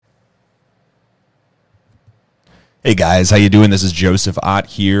Hey guys, how you doing? This is Joseph Ott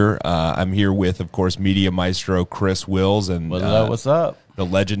here. I'm here with, of course, media maestro Chris Wills and What's up? What's up? the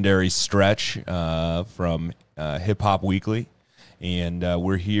legendary Stretch from Hip Hop Weekly, and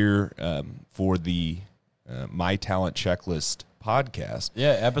we're here for the My Talent Checklist podcast.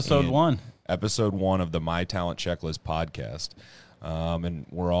 Yeah, episode And one. Episode one of the My Talent Checklist podcast, and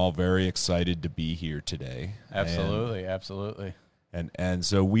we're all very excited to be here today. Absolutely. And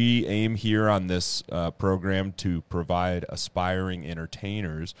so we aim here on this program to provide aspiring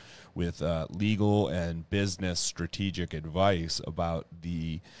entertainers with legal and business strategic advice about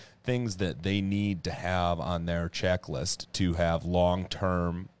the things that they need to have on their checklist to have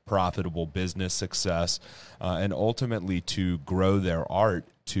long-term profitable business success and ultimately to grow their art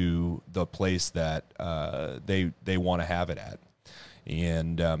to the place that they want to have it at.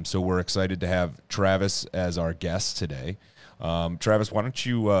 And so we're excited to have Travis as our guest today. Travis, why don't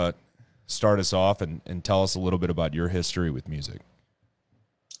you start us off and tell us a little bit about your history with music?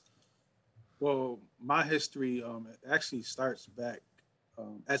 Well, my history actually starts back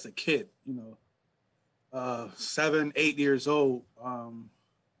as a kid. 7, 8 years old.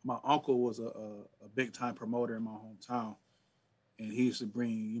 My uncle was a big time promoter in my hometown, and he used to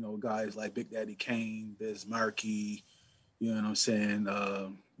bring guys like Big Daddy Kane, Biz Markie, you know what I'm saying,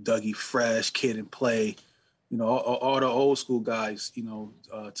 Dougie Fresh, Kid and Play. All the old school guys,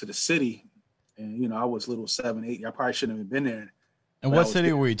 to the city. And, I was little 7, 8. I probably shouldn't have been there. And what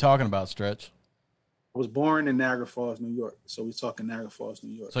city were you talking about, Stretch? I was born in Niagara Falls, New York. So we're talking Niagara Falls,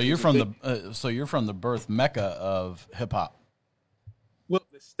 New York. So you're from the birth mecca of hip hop. Well,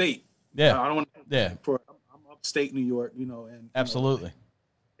 the state. Yeah. I don't want to. Yeah. I'm upstate New York, and Absolutely.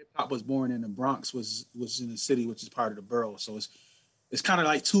 Hip hop was born in the Bronx, was in the city, which is part of the borough. So it's kind of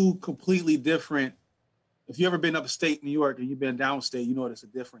like two completely different. If you ever been upstate New York and you've been downstate, you know it's a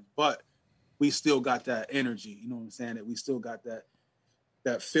difference. But we still got that energy. You know what I'm saying? That we still got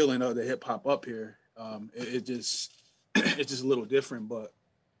that feeling of the hip hop up here. It just it's just a little different. But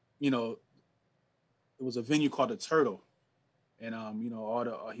it was a venue called the Turtle, and all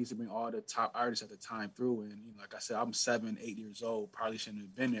the he used to bring all the top artists at the time through. And like I said, I'm 7, 8 years old. Probably shouldn't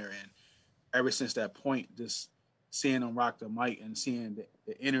have been there. And ever since that point, just seeing them rock the mic and seeing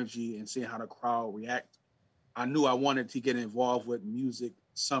the energy and seeing how the crowd react. I knew I wanted to get involved with music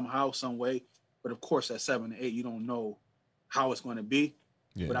somehow, some way. But of course, at 7 8, you don't know how it's going to be.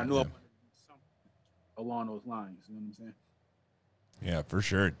 Yeah, but I knew I wanted to do something along those lines. You know what I'm saying? Yeah, for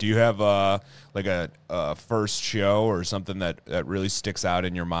sure. Do you have like a first show or something that really sticks out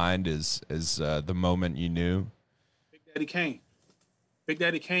in your mind as the moment you knew? Big Daddy Kane. Big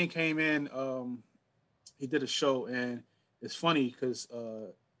Daddy Kane came in. He did a show, and it's funny because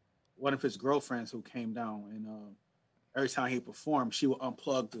one of his girlfriends who came down, and every time he performed, she would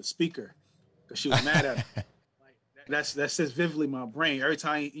unplug the speaker because she was mad at him. Like that's just vividly in my brain. Every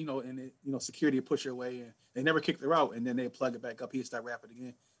time security would push her away, and they never kicked her out, and then they plug it back up. He'd start rapping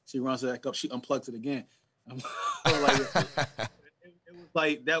again. She runs it back up. She unplugs it again. It was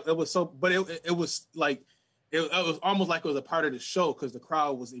like that. It was so, but it was like. It was almost like it was a part of the show because the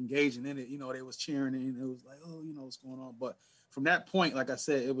crowd was engaging in it. They was cheering and it was like, oh, what's going on. But from that point, like I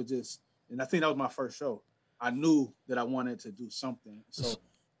said, it was just, and I think that was my first show. I knew that I wanted to do something. So I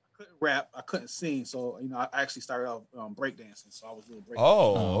couldn't rap, I couldn't sing. So, I actually started off breakdancing. So I was a little breakdancing.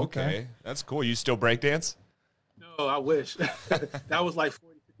 Oh, okay. That's cool. You still breakdance? No, I wish. That was like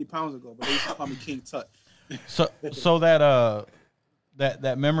 40, 50 pounds ago, but they used to call me King Tut. So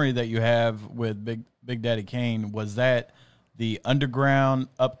that memory that you have with Big Daddy Kane, was that the underground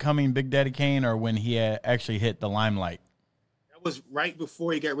upcoming Big Daddy Kane or when he actually hit the limelight? That was right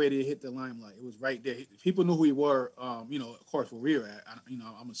before he got ready to hit the limelight. It was right there. People knew who he were, of course, where we were at.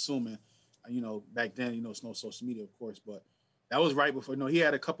 I'm assuming, back then, it's no social media, of course, but that was right before. He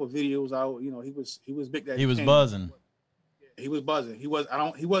had a couple of videos out. He was Big Daddy Kane. He was buzzing. He was buzzing. He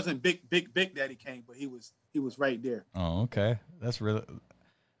wasn't big Daddy Kane, but he was right there. Oh, okay. That's really,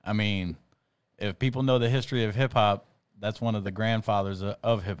 I mean, if people know the history of hip hop, that's one of the grandfathers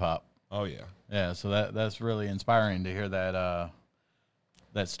of hip hop. Oh yeah. Yeah, so that's really inspiring to hear that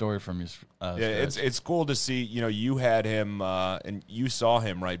story from you. Yeah, it's cool to see. You had him and you saw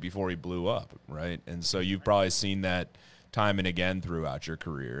him right before he blew up, right? And so you've probably seen that time and again throughout your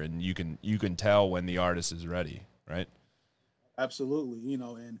career, and you can tell when the artist is ready, right? Absolutely,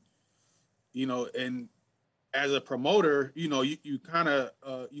 and as a promoter, you kind of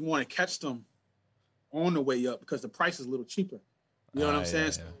you want to catch them on the way up because the price is a little cheaper. You know what I'm saying?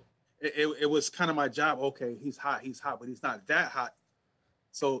 Yeah. So it was kind of my job. Okay, he's hot, but he's not that hot.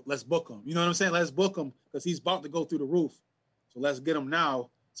 So let's book him. You know what I'm saying? Let's book him because he's about to go through the roof. So let's get him now.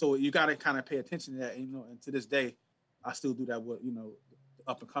 So you got to kind of pay attention to that. And to this day, I still do that with,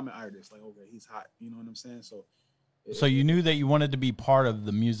 up and coming artists. Like, okay, he's hot. You know what I'm saying? So, So you knew that you wanted to be part of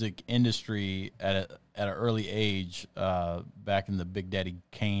the music industry at an early age, back in the Big Daddy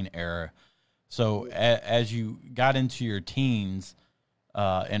Kane era. So as you got into your teens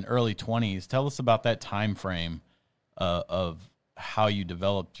and early 20s, tell us about that time frame of how you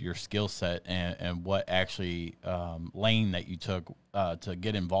developed your skill set and what actually lane that you took to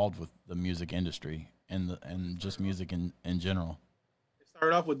get involved with the music industry and just music in general. it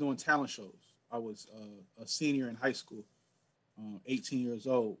started off with doing talent shows. I was a senior in high school, 18 years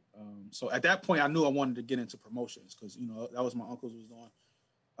old. So at that point, I knew I wanted to get into promotions because that was my uncles was doing.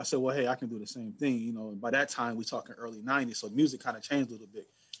 I said, well, hey, I can do the same thing. And by that time, we talking early '90s, so music kind of changed a little bit.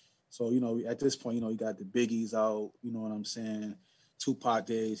 So at this point, you got the Biggies out. You know what I'm saying? Tupac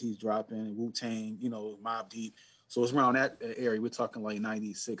days, he's dropping Wu Tang. Mobb Deep. So it's around that area. We're talking like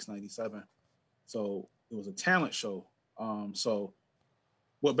 '96, '97. So it was a talent show. So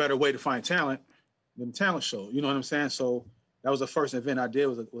what better way to find talent than a talent show? You know what I'm saying? So that was the first event I did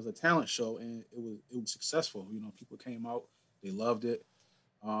was a talent show, and it was successful. People came out, they loved it.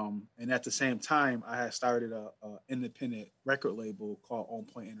 And at the same time, I had started a independent record label called On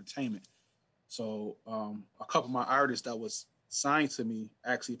Point Entertainment. So a couple of my artists that was signed to me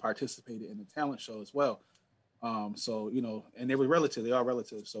actually participated in the talent show as well. So and they were relative; they are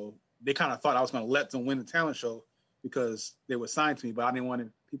relative. So they kind of thought I was going to let them win the talent show because they were signed to me, but I didn't want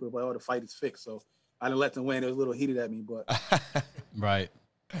people to be like, "Oh, the fight is fixed." So I didn't let them win. It was a little heated at me, but Right.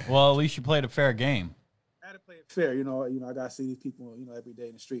 Well, at least you played a fair game. I had to play it fair. I got to see these people, every day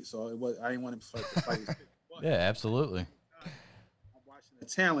in the street. So I didn't want them to fight the fight is fixed. But Yeah, absolutely. I'm watching the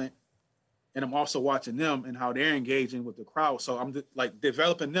talent, and I'm also watching them and how they're engaging with the crowd. So I'm like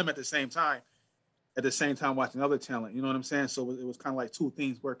developing them at the same time watching other talent. You know what I'm saying? So it was kind of like two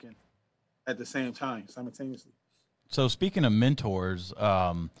things working at the same time, simultaneously. So speaking of mentors,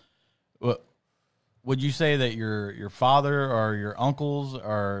 what would you say that your father or your uncles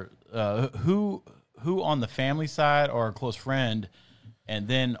or who on the family side or a close friend, and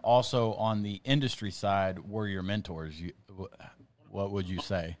then also on the industry side were your mentors? What would you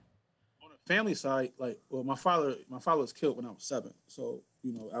say? On the family side, my father was killed when I was 7. So,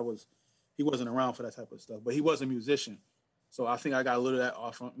 he wasn't around for that type of stuff, but he was a musician. So I think I got a little of that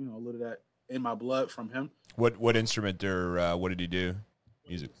off from, a little of that in my blood from him. What instrument or what did he do?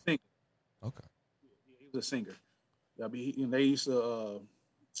 Music. Singer. Okay. He was a singer. Yeah, but they used to,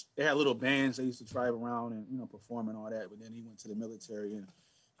 they had little bands. They used to drive around and, perform and all that. But then he went to the military and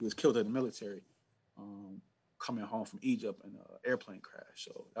he was killed in the military, coming home from Egypt in an airplane crash.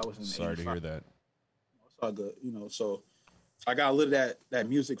 So that was in Sorry to hear that. It's all good, so I got a little of that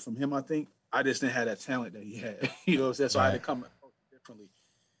music from him, I think. I just didn't have that talent that he had, what I'm saying? So I had to come differently.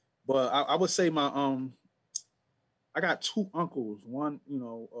 But I would say I got 2 uncles. One,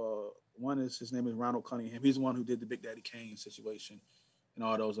 one is his name is Ronald Cunningham. He's the one who did the Big Daddy Kane situation and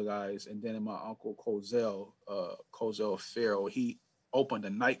all those guys. And then my uncle Cozell Farrell, he opened a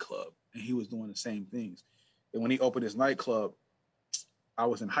nightclub and he was doing the same things. And when he opened his nightclub, I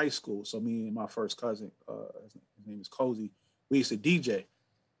was in high school. So me and my first cousin, his name is Cozy, we used to DJ.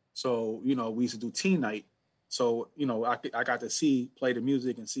 So, we used to do teen night. So, I got to play the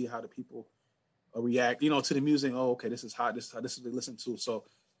music and see how the people react, to the music. Oh, okay, this is hot. This is what they listen to. So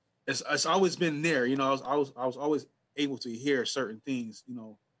it's always been there. I was always able to hear certain things,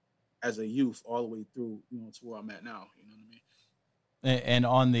 as a youth all the way through, to where I'm at now. You know what I mean? And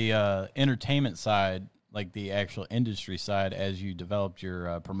on the entertainment side, like the actual industry side, as you developed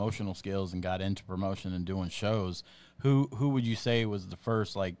your promotional skills and got into promotion and doing shows, who would you say was the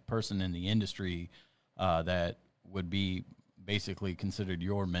first person in the industry that would be basically considered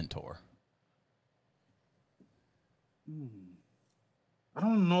your mentor? I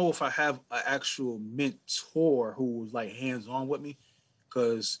don't know if I have an actual mentor who was hands on with me,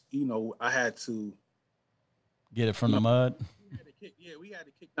 because I had to get it from the mud. We had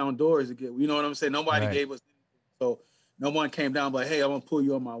to kick down doors to get. You know what I'm saying? Nobody gave us anything, so no one came down like, "Hey, I'm gonna pull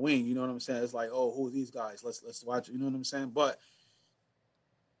you on my wing." You know what I'm saying? It's like, "Oh, who are these guys? Let's watch it." You know what I'm saying? But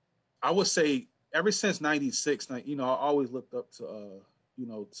I would say ever since '96, I always looked up to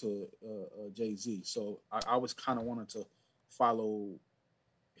Jay-Z. So I was kind of wanted to follow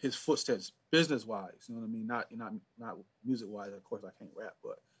his footsteps business wise. You know what I mean? Not music wise. Of course, I can't rap,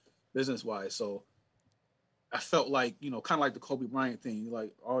 but business wise. So I felt like, kind of like the Kobe Bryant thing.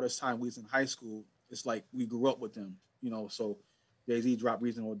 Like all this time we was in high school, it's like we grew up with them. So Jay-Z dropped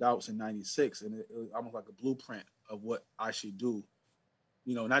Reasonable Doubts in '96, and it was almost like a blueprint of what I should do.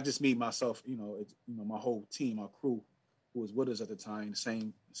 Not just me, myself. It's my whole team, my crew, who was with us at the time,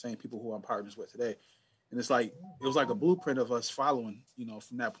 same people who I'm partners with today. And it's like it was like a blueprint of us following,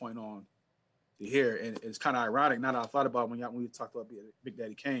 from that point on to here. And it's kind of ironic now that I thought about when we talked about Big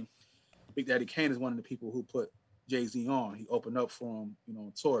Daddy Kane. Big Daddy Kane is one of the people who put Jay-Z on. He opened up for him,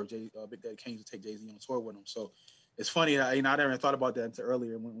 on tour. Big Daddy Kane used to take Jay-Z on tour with him. So it's funny. I never even thought about that until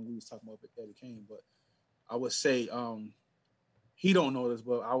earlier when we was talking about Big Daddy Kane. But I would say he don't know this,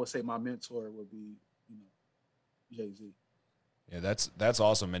 but I would say my mentor would be, Jay-Z. Yeah, that's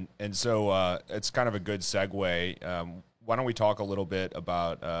awesome. And so it's kind of a good segue. Why don't we talk a little bit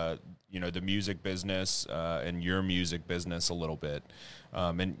about the music business and your music business a little bit?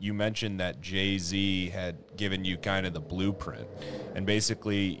 And you mentioned that Jay-Z had given you kind of the blueprint, and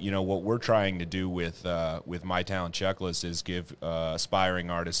basically, what we're trying to do with My Talent Checklist is give aspiring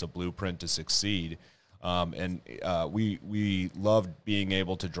artists a blueprint to succeed. We loved being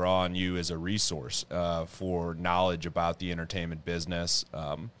able to draw on you as a resource for knowledge about the entertainment business.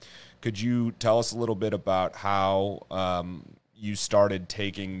 Could you tell us a little bit about how you started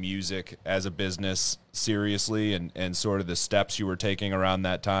taking music as a business seriously and sort of the steps you were taking around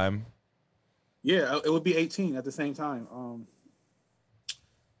that time? Yeah, it would be 18 at the same time.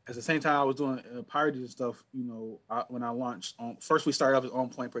 At the same time, I was doing parody and stuff. When I launched, first we started off with On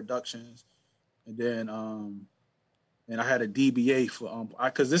Point Productions, and then and I had a DBA for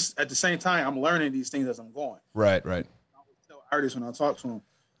because this at the same time I'm learning these things as I'm going. Right. I would tell artists when I talk to them,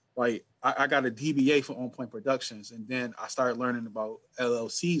 like I got a DBA for On Point Productions, and then I started learning about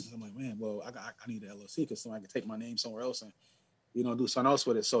LLCs. And I'm like, man, well, I need an LLC because somebody can take my name somewhere else and do something else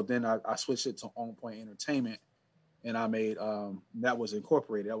with it. So then I switched it to On Point Entertainment, and I made that was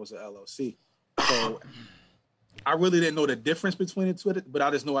incorporated. That was an LLC. So I really didn't know the difference between the two, but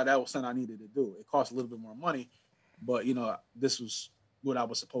I just knew that was something I needed to do. It cost a little bit more money, but this was what I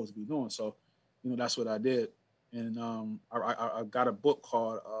was supposed to be doing. So, that's what I did. And I got a book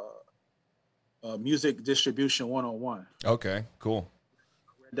called Music Distribution 101. Okay, cool.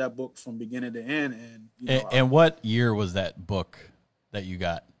 I read that book from beginning to end, and And what year was that book that you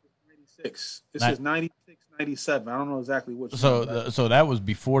got? 96. This is 96, 97. I don't know exactly which. So that was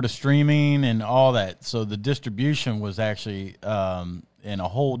before the streaming and all that. So the distribution was actually in a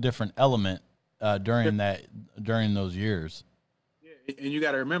whole different element during those years. Yeah, and you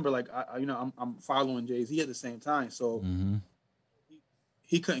got to remember, like I'm following Jay-Z at the same time, so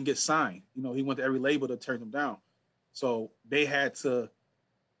he couldn't get signed. He went to every label to turn them down, so they had to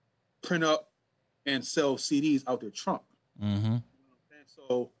print up and sell CDs out their trunk. Mm-hmm.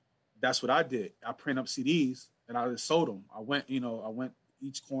 So that's what I did. I print up CDs and I just sold them. I went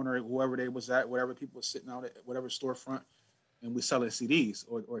each corner, whoever they was at, whatever people were sitting out at, whatever storefront, and we selling CDs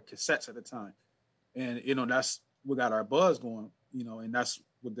or cassettes at the time. And that's what got our buzz going. And that's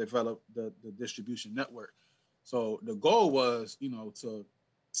what developed the distribution network. So the goal was, to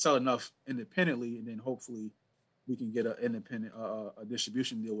sell enough independently, and then hopefully we can get an independent a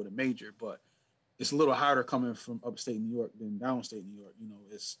distribution deal with a major. But it's a little harder coming from upstate New York than downstate New York.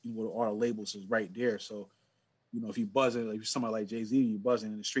 It's all the labels is right there. So, if you buzzing, like somebody like Jay-Z, you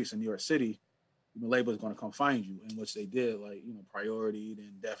buzzing in the streets of New York City, the label is going to come find you, and which they did, like Priority,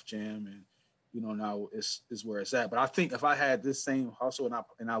 then Def Jam, and now it's where it's at. But I think if I had this same hustle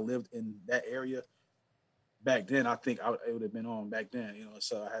and I lived in that area back then, I think it would have been on back then.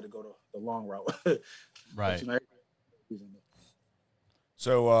 So I had to go the long route. Right. But,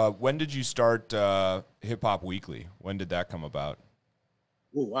 So when did you start Hip Hop Weekly? When did that come about?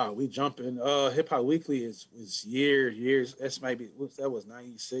 Oh wow, we jumping. Hip Hop Weekly is years. That was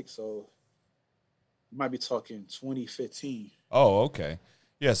 96, so you might be talking 2015. Oh, okay.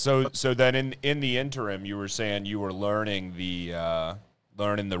 Yeah, so then in the interim, you were saying you were learning the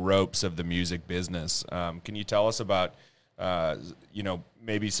ropes of the music business. Can you tell us about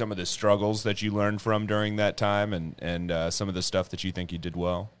maybe some of the struggles that you learned from during that time, and some of the stuff that you think you did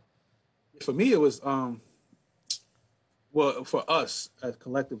well? For me, it was well, for us as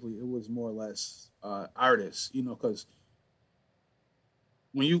collectively, it was more or less artists, because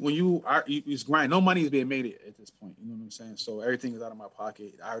when you grind, no money is being made at this point. You know what I'm saying? So everything is out of my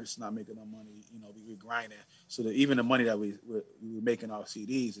pocket. The artists not making no money. We grinding. So that even the money that we were making off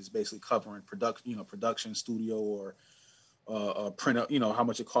CDs is basically covering production, studio, or print up. How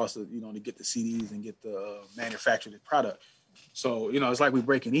much it costs to to get the CDs and get the manufactured product. So it's like we're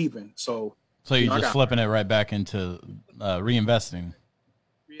breaking even. So you're just flipping it right back into reinvesting.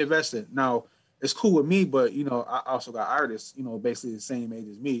 Now, it's cool with me, but I also got artists, basically the same age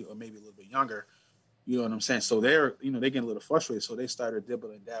as me, or maybe a little bit younger. You know what I'm saying? So they're, they getting a little frustrated, so they started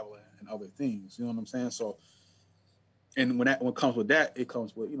dabbling in other things. You know what I'm saying? So, and when comes with that, it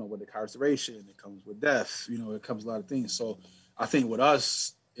comes with with incarceration, it comes with death. It comes a lot of things. So I think with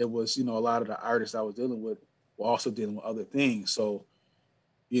us, it was, a lot of the artists I was dealing with were also dealing with other things. So,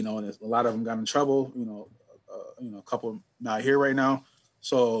 and a lot of them got in trouble. A couple not here right now.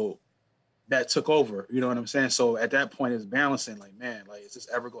 So that took over. You know what I'm saying? So at that point, it's balancing. Like, man, like, is this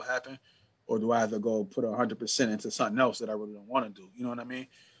ever gonna happen, or do I either go put 100% into something else that I really don't want to do? You know what I mean?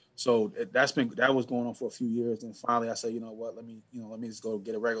 So that was going on for a few years. And finally, I said, you know what? Let me just go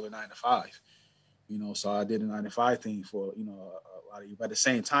get a regular 9 to 5. So I did a 9 to 5 thing for a lot of you. But at the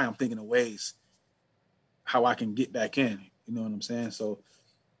same time, I'm thinking of ways how I can get back in. You know what I'm saying? So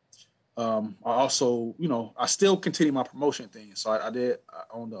I also, I still continue my promotion thing. So I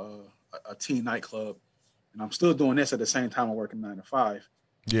owned a teen nightclub, and I'm still doing this at the same time I'm working 9 to 5.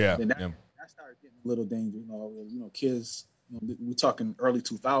 Yeah. Then that started getting a little dangerous. Kids. We're talking early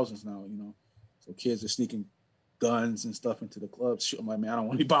 2000s now. So kids are sneaking guns and stuff into the clubs. I'm like, man, I don't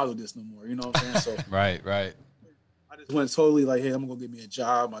want to be bothered with this no more. You know what I'm saying? So Right. I just went totally like, hey, I'm gonna go get me a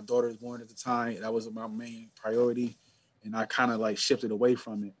job. My daughter was born at the time. That was my main priority, and I kind of like shifted away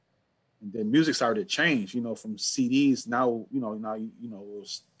from it. And then music started to change, from CDs. Now, it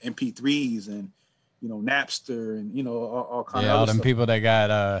was MP3s and, Napster and, all kinds of all other them stuff. people that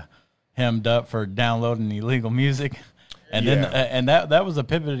got hemmed up for downloading illegal music. And Yeah. then and that was a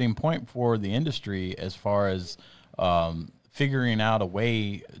pivoting point for the industry as far as figuring out a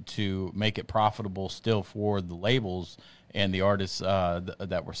way to make it profitable still for the labels and the artists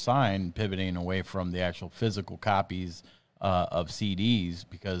that were signed, pivoting away from the actual physical copies of CDs,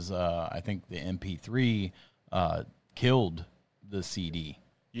 because I think the MP3 killed the CD.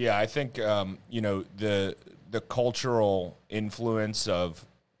 Yeah, I think the cultural influence of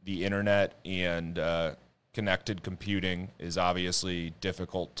the internet and connected computing is obviously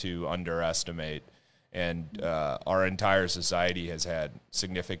difficult to underestimate, and our entire society has had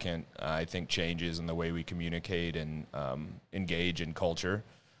significant, I think, changes in the way we communicate and engage in culture,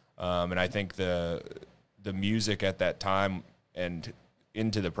 and I think the music at that time and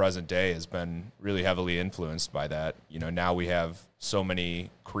into the present day has been really heavily influenced by that. Now we have so many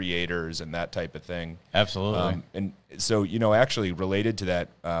creators and that type of thing. Absolutely. And so, actually related to that,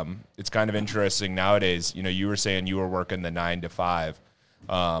 it's kind of interesting nowadays. You were saying you were working the 9 to 5,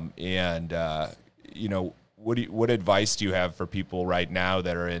 and what advice do you have for people right now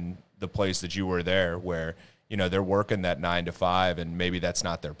that are in the place that you were there, where they're working that 9 to 5, and maybe that's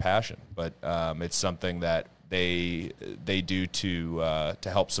not their passion, but it's something that they do to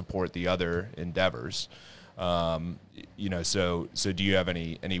help support the other endeavors. So do you have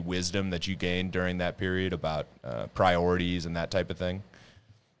any wisdom that you gained during that period about priorities and that type of thing?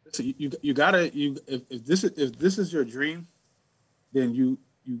 So you gotta if this is your dream, then you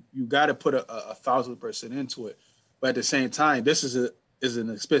gotta put a 1,000% into it. But at the same time, this is an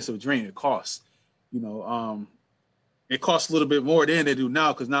expensive dream. It costs. It costs a little bit more than they do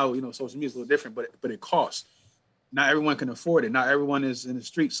now, because now social media is a little different, but it costs. Not everyone can afford it. Not everyone is in the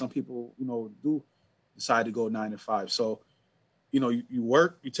streets. Some people do decide to go 9 to 5. So you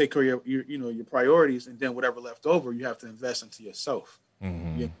work, you take care of your priorities, and then whatever left over, you have to invest into yourself.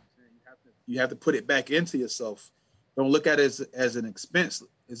 Mm-hmm. You have to put it back into yourself. Don't look at it as an expense.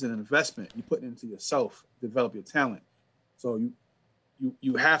 It's an investment. You put it into yourself, develop your talent. So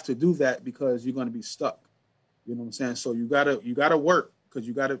you have to do that, because you're going to be stuck. You know what I'm saying? So you gotta work, because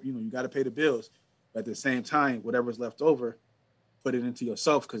you gotta pay the bills. But at the same time, whatever's left over, put it into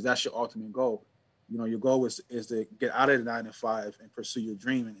yourself, because that's your ultimate goal. Your goal is to get out of the 9 to 5 and pursue your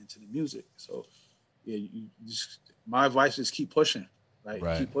dream and into the music. So yeah, my advice is keep pushing.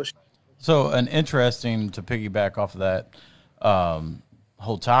 Right. Keep pushing. So an interesting, to piggyback off of that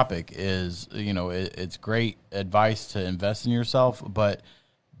whole topic, is it's great advice to invest in yourself, but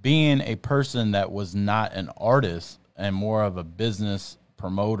being a person that was not an artist and more of a business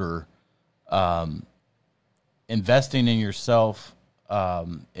promoter, investing in yourself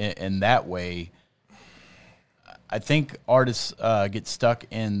in that way, I think artists get stuck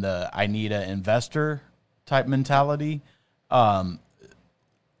in the I need an investor type mentality.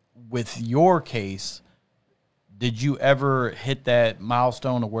 With your case, did you ever hit that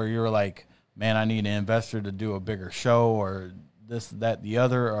milestone of where you're like, man, I need an investor to do a bigger show, or this, that, the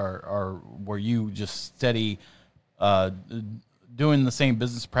other, or were you just steady doing the same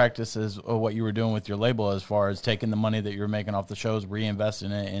business practices of what you were doing with your label, as far as taking the money that you're making off the shows,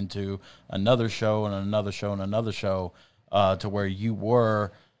 reinvesting it into another show and another show and another show, to where you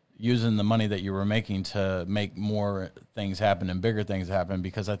were using the money that you were making to make more things happen and bigger things happen?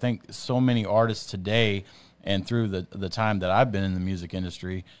 Because I think so many artists today, and through the time that I've been in the music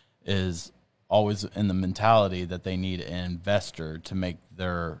industry, is always in the mentality that they need an investor to make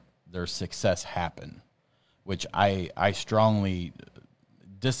their success happen, which I strongly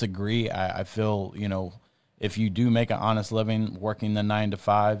disagree. I feel, you know, if you do make an honest living working the 9 to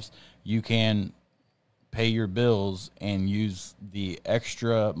 5s, you can pay your bills and use the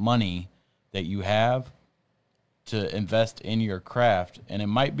extra money that you have to invest in your craft. And it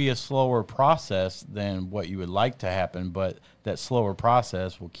might be a slower process than what you would like to happen, but that slower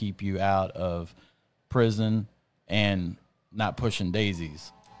process will keep you out of prison and not pushing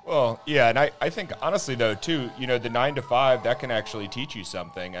daisies. Well, yeah, and I think honestly though too, you know, the 9 to 5 that can actually teach you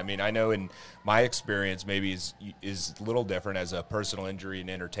something. I mean, I know in my experience maybe is a little different as a personal injury and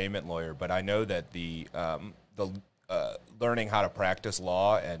entertainment lawyer, but I know that the learning how to practice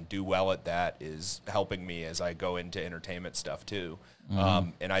law and do well at that is helping me as I go into entertainment stuff too.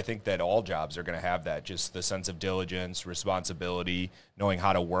 And I think that all jobs are going to have that, just the sense of diligence, responsibility, knowing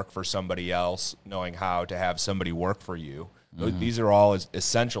how to work for somebody else, knowing how to have somebody work for you. These are all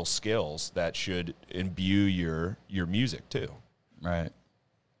essential skills that should imbue your music too. Right.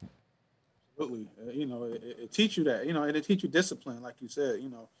 Absolutely. You know, it teach you that, you know, and it teach you discipline, like you said, you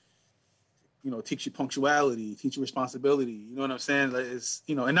know, teach you punctuality, teach you responsibility. You know what I'm saying? Like it's,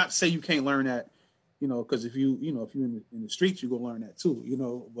 you know, and not to say you can't learn that, you know, because if you're in the streets, you're gonna learn that too, you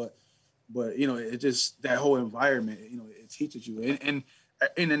know. But you know, it just that whole environment, you know, it teaches you, and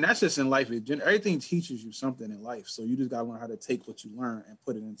that's just in life. Everything teaches you something in life. So you just gotta learn how to take what you learn and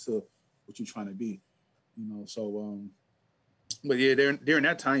put it into what you're trying to be, you know. So, but yeah, during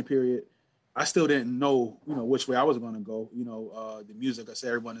that time period, I still didn't know, you know, which way I was going to go. You know, the music, I said,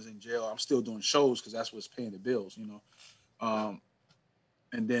 everyone is in jail. I'm still doing shows because that's what's paying the bills, you know.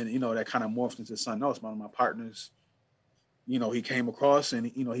 And then, you know, that kind of morphed into something else. One of my partners, you know, he came across and,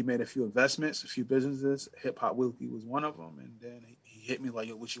 you know, he made a few investments, a few businesses. Hip Hop Weekly was one of them. And then he hit me like,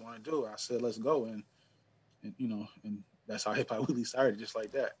 yo, what you want to do? I said, let's go. And you know, and that's how Hip Hop Weekly started, just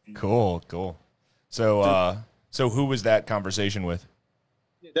like that. You know? Cool. So who was that conversation with?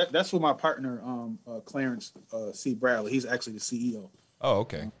 That's with my partner, Clarence C. Bradley. He's actually the CEO. Oh,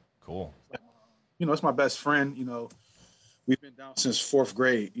 okay. Cool. You know, it's my best friend. You know, we've been down since 4th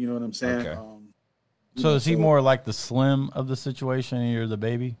grade. You know what I'm saying? Okay. So is he more like the Slim of the situation and you're the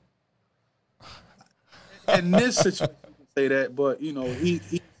baby? In this situation, you can say that, but, you know, he's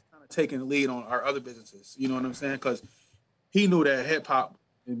kind of taking the lead on our other businesses. You know what I'm saying? Because he knew that hip hop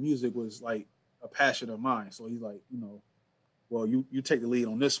and music was like a passion of mine. So he's like, you know, well, you take the lead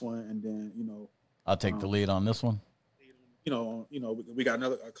on this one, and then, you know, I'll take the lead on this one. You know, we got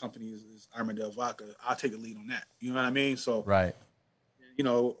another company is Armadale Vodka. I'll take the lead on that. You know what I mean? So, right. You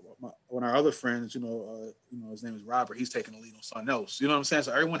know, when our other friends, you know, his name is Robert. He's taking the lead on something else. You know what I'm saying?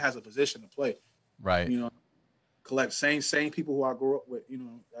 So everyone has a position to play. Right. You know, collect same people who I grew up with. You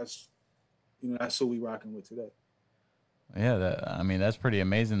know, that's who we rocking with today. Yeah, I mean, that's pretty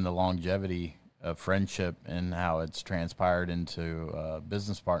amazing, the longevity of friendship and how it's transpired into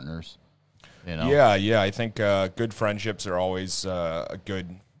business partners. You know? Yeah. I think good friendships are always a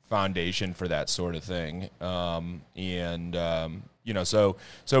good foundation for that sort of thing. You know, so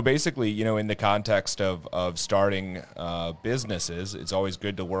basically, you know, in the context of starting businesses, it's always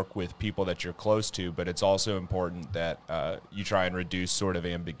good to work with people that you're close to, but it's also important that you try and reduce sort of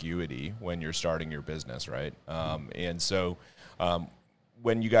ambiguity when you're starting your business, right? And so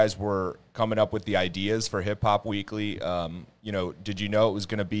when you guys were coming up with the ideas for Hip Hop Weekly, you know, did you know it was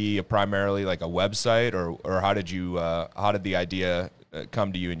going to be primarily like a website, or how did the idea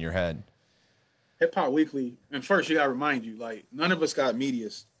come to you in your head? Hip Hop Weekly, and first you gotta remind you, like, none of us got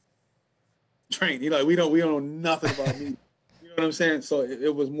media's trained. You know, we don't know nothing about media. You know what I'm saying? So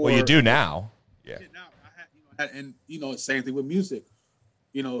it was more. Well, you do now. Yeah. Now and you know, same thing with music.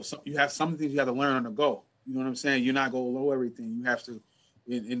 You know, you have some things you have to learn on the go. You know what I'm saying? You're not gonna know everything. You have to,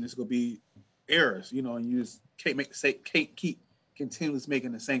 and it's gonna be errors. You know, and you just can't keep continuously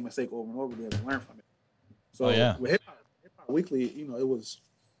making the same mistake over and over again to learn from it. So with Hip Hop Weekly, you know, it was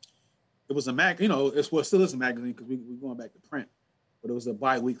a you know, it still is a magazine because we're going back to print, but it was a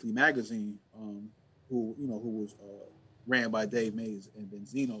bi-weekly magazine who was ran by Dave Mays and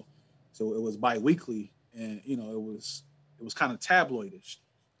Benzino. So it was bi-weekly, and, you know, it was kind of tabloidish.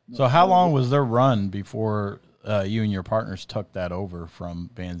 You know, so how long was their run before you and your partners took that over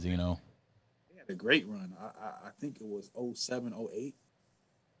from Benzino? They had a great run. I think it was 07, 08.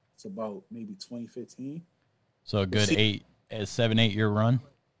 It's about maybe 2015. So a good 7-8 year run.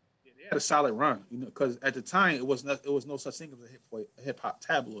 They had a solid run, you know, because at the time it was no such thing as a hip hop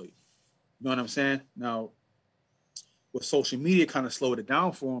tabloid. You know what I'm saying? Now, with social media, kind of slowed it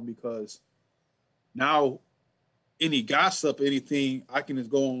down for them, because now any gossip, anything, I can just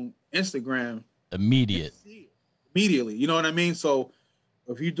go on Instagram immediately. You know what I mean? So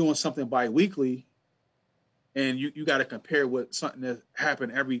if you're doing something bi-weekly, and you got to compare with something that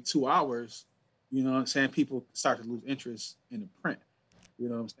happened every 2 hours. You know what I'm saying? People start to lose interest in the print. You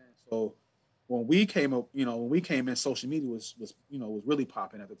know what I'm saying? So when we came up, when we came in, social media was really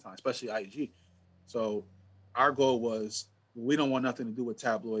popping at the time, especially IG. So our goal was we don't want nothing to do with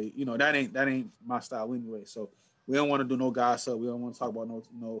tabloid. That ain't my style anyway. So we don't want to do no gossip. We don't want to talk about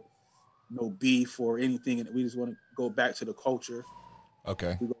no beef or anything. And we just want to go back to the culture.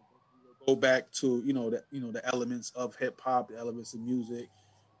 Okay. We go back to the elements of hip hop, the elements of music.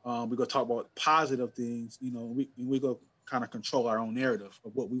 We go talk about positive things. We go kind of control our own narrative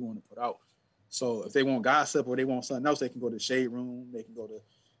of what we want to put out. So if they want gossip or they want something else, they can go to Shade Room. They can go to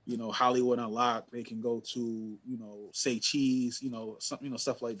Hollywood Unlocked. They can go to Say Cheese.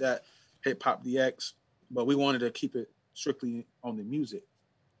 Stuff like that. Hip Hop DX. But we wanted to keep it strictly on the music.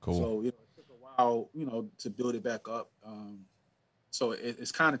 Cool. So it took a while to build it back up. So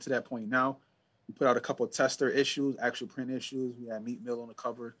it's kind of to that point now. We put out a couple of tester issues, actual print issues. We had Meat Mill on the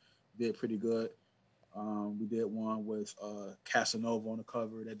cover, did pretty good. We did one with Casanova on the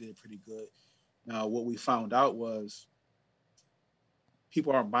cover, that did pretty good. Now, what we found out was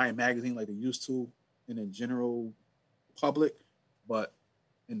people aren't buying magazines like they used to in the general public, but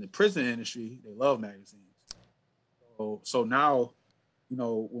in the prison industry, they love magazines. So now,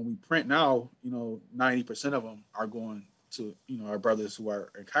 when we print now, 90% of them are going to, our brothers who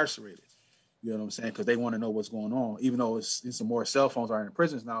are incarcerated. You know what I'm saying? Because they want to know what's going on, even though it's some more cell phones are in the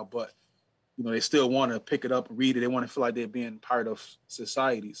prisons now, but they still want to pick it up and read it. They want to feel like they're being part of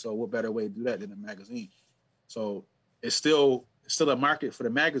society. So what better way to do that than a magazine? So it's still a market for the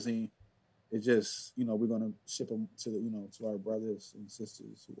magazine. It's just, we're going to ship them to our brothers and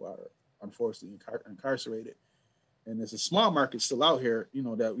sisters who are unfortunately incarcerated. And there's a small market still out here,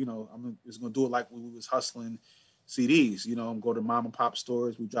 I'm just going to do it like we was hustling CDs. I'm go to mom and pop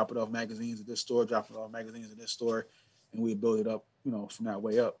stores. We drop it off magazines at this store, drop it off magazines at this store, and we build it up, from that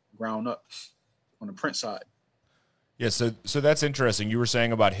way up, ground up on the print side. Yeah, so that's interesting. You were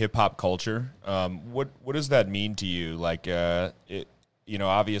saying about hip hop culture. What does that mean to you? Like,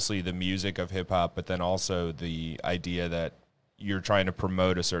 obviously the music of hip hop, but then also the idea that you're trying to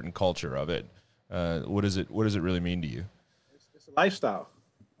promote a certain culture of it. What does it really mean to you? It's a lifestyle.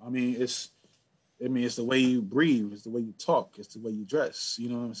 It's the way you breathe. It's the way you talk. It's the way you dress. You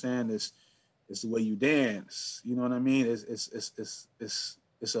know what I'm saying? It's the way you dance. You know what I mean?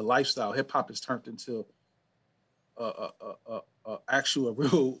 It's a lifestyle. Hip hop is turned into a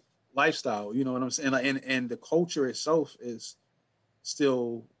real lifestyle. You know what I'm saying? And the culture itself is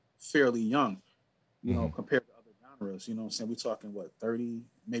still fairly young. Compared to other genres. You know what I'm saying? We're talking 30,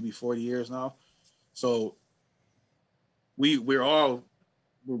 maybe 40 years now. So we're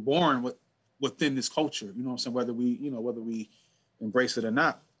born within this culture. You know what I'm saying? Whether we embrace it or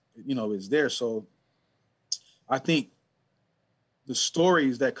not, it's there. So I think the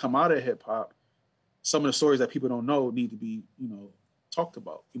stories that come out of hip hop, some of the stories that people don't know need to be, talked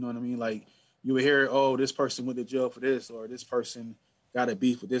about. You know what I mean? Like you would hear, oh, this person went to jail for this, or this person got a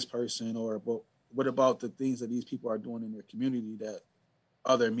beef with this person, but what about the things that these people are doing in their community that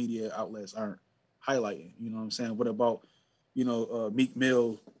other media outlets aren't highlighting? You know what I'm saying? What about, Meek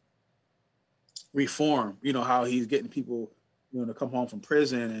Mill reform, how he's getting people, to come home from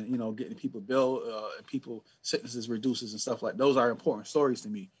prison and, getting people bail and people sentences reduces and stuff like those are important stories to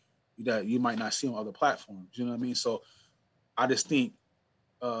me that you might not see on other platforms. You know what I mean? So I just think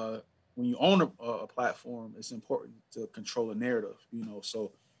when you own a platform, it's important to control a narrative,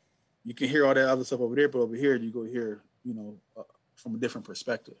 so you can hear all that other stuff over there, but over here you go hear, from a different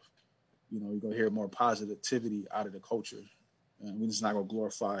perspective. You're going to hear more positivity out of the culture. And we're just not going to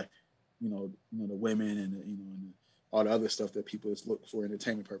glorify, the women and all the other stuff that people just look for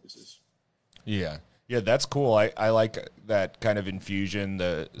entertainment purposes. Yeah. Yeah, that's cool. I like that kind of infusion,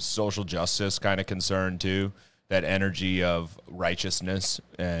 the social justice kind of concern too, that energy of righteousness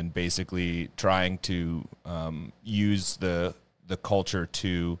and basically trying to use the culture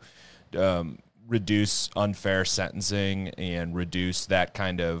to reduce unfair sentencing and reduce that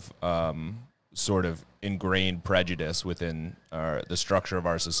kind of sort of ingrained prejudice within the structure of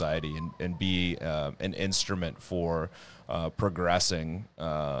our society and be an instrument for progressing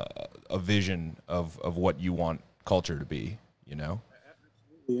a vision of what you want culture to be, And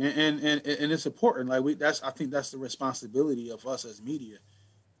it's important. Like I think that's the responsibility of us as media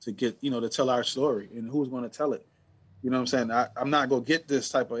to get, to tell our story, and who's going to tell it. You know what I'm saying? I'm not going to get this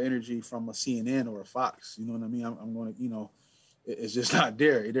type of energy from a CNN or a Fox. You know what I mean? I'm going to, it's just not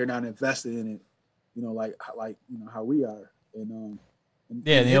there. They're not invested in it, like how we are. And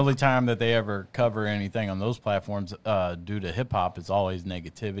Yeah, the only time that they ever cover anything on those platforms due to hip hop is always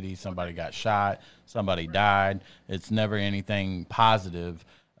negativity. Somebody got shot, somebody died. It's never anything positive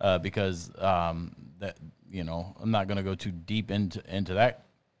because that I'm not going to go too deep into that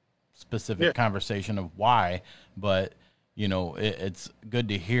specific conversation of why, but it's good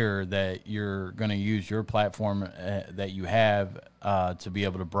to hear that you're going to use your platform that you have to be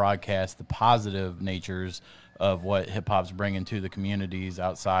able to broadcast the positive natures of what hip hop's bringing to the communities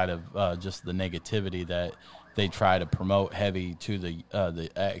outside of just the negativity that they try to promote heavy to the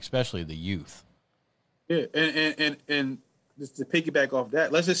especially the youth. Yeah, and just to piggyback off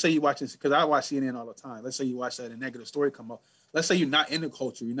that, let's just say you watch this because I watch CNN all the time. Let's say you watch that a negative story come up. Let's say you're not in the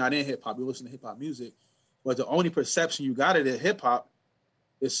culture, you're not in hip hop, you listen to hip hop music, but the only perception you got of the hip hop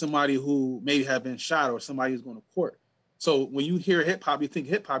is somebody who maybe have been shot or somebody who's going to court. So when you hear hip hop, you think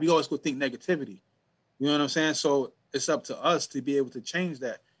hip hop, you always go think negativity. You know what I'm saying? So it's up to us to be able to change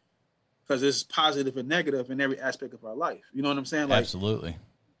that because it's positive and negative in every aspect of our life. You know what I'm saying? Like Absolutely.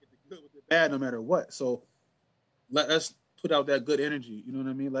 the good with the bad, no matter what. So let us put out that good energy. You know what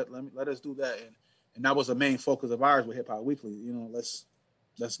I mean? Let us do that, and that was a main focus of ours with Hip Hop Weekly.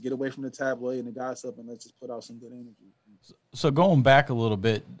 Let's get away from the tabloid and the gossip, and let's just put out some good energy. So going back a little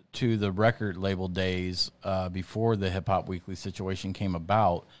bit to the record label days before the Hip Hop Weekly situation came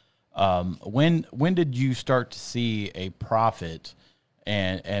about, when did you start to see a profit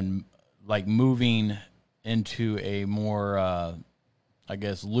and like moving into a more I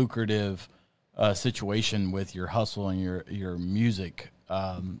guess lucrative situation with your hustle and your music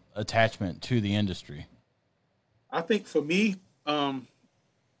attachment to the industry? I think for me,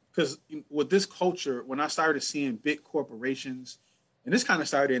 because with this culture, when I started seeing big corporations, and this kind of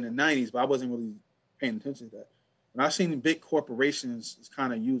started in the '90s, but I wasn't really paying attention to that. When I seen big corporations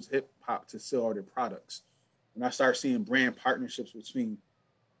kind of use hip hop to sell all their products, when I started seeing brand partnerships between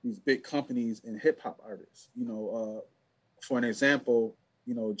these big companies and hip hop artists, for an example,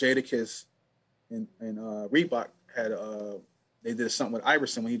 Jadakiss and Reebok had they did something with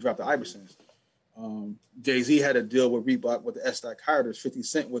Iverson when he dropped the Iversons. Jay-Z had a deal with Reebok with the S. Carter's, 50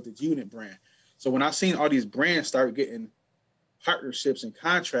 Cent with the Unit brand. So when I seen all these brands start getting partnerships and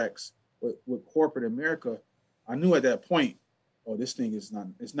contracts with corporate America, I knew at that point, oh, this thing it's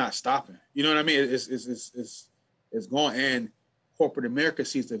not stopping. You know what I mean? It's going, and corporate America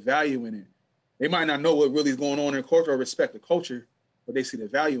sees the value in it. They might not know what really is going on in culture or respect the culture, but they see the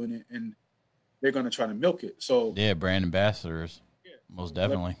value in it, and they're going to try to milk it. So yeah, brand ambassadors, most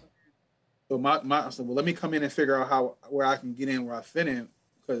definitely. I said, well, let me come in and figure out where I can get in, where I fit in,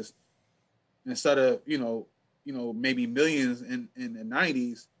 because instead of maybe millions in the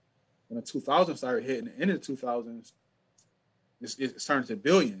 '90s, when the 2000s started hitting, the end of the 2000s, it's turned to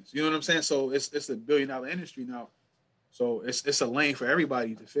billions. You know what I'm saying? So it's a $1 billion industry now. So it's a lane for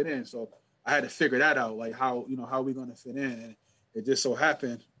everybody to fit in. So I had to figure that out, like how are we going to fit in, and it just so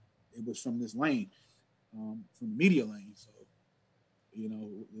happened it was from this lane, from the media lane. So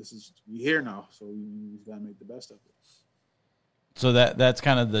we here now, so we just gotta make the best of it. So that's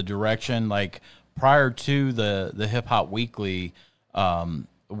kind of the direction. Like prior to the Hip Hop Weekly,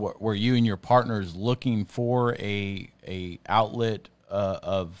 were you and your partners looking for a outlet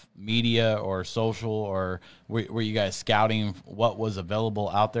of media or social, or were you guys scouting what was available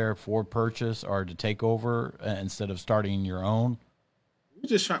out there for purchase or to take over instead of starting your own?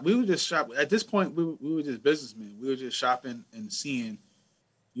 We were just shopping. At this point, we were just businessmen. We were just shopping and seeing,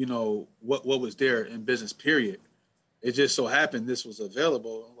 what was there in business. Period. It just so happened this was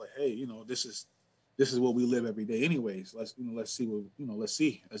available. I'm like, hey, this is what we live every day, anyways. Let's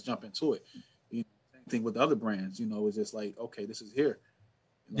see let's jump into it. Same thing with the other brands. It's just like, okay, this is here.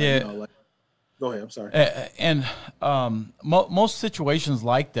 Go ahead. I'm sorry. And most situations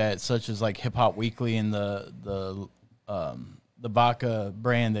like that, such as like Hip Hop Weekly and the Vodka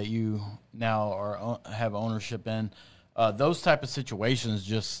brand that you now have ownership in, those type of situations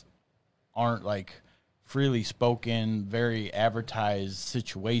just aren't like freely spoken, very advertised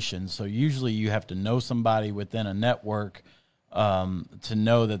situations. So usually you have to know somebody within a network to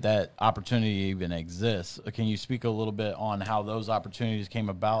know that opportunity even exists. Can you speak a little bit on how those opportunities came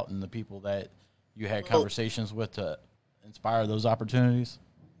about and the people that you had conversations with to inspire those opportunities?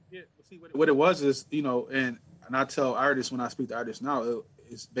 Yeah, see what it was is, and I tell artists when I speak to artists now,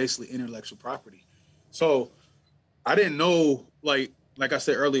 it's basically intellectual property. So I didn't know, like I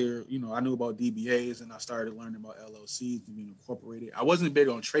said earlier, I knew about DBAs and I started learning about LLCs and being incorporated. I wasn't big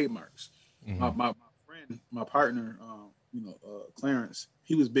on trademarks. Mm-hmm. My friend, my partner, Clarence,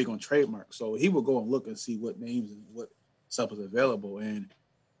 he was big on trademarks. So he would go and look and see what names and what stuff was available. And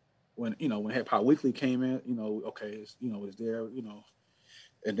when Hip Hop Weekly came in, okay, it's there,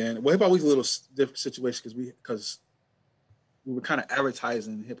 And then, well, Hip Hop Weekly a little different situation because we were kind of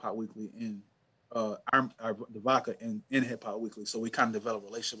advertising Hip Hop Weekly in the vodka in Hip Hop Weekly. So we kind of developed a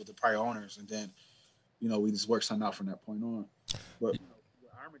relationship with the prior owners, and then we just worked something out from that point on. But with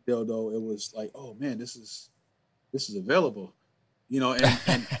Armadale though, it was like, oh man, this is available, and you know what I'm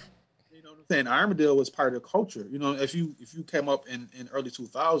saying. Armadale was part of the culture. If you came up in early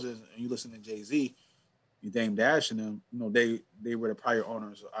 2000s and you listen to Jay-Z, Dame Dash and them, they were the prior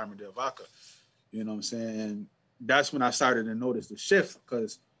owners of Armadale Vodka. You know what I'm saying? And that's when I started to notice the shift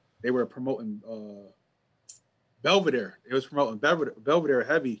because they were promoting Belvedere. It was promoting Belvedere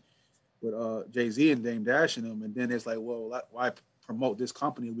heavy with Jay-Z and Dame Dash and them. And then it's like, well, why promote this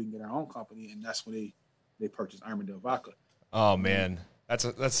company? We can get our own company. And that's when they purchased Armadale Vodka. Oh, man.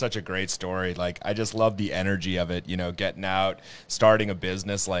 That's such a great story. Like, I just love the energy of it, getting out, starting a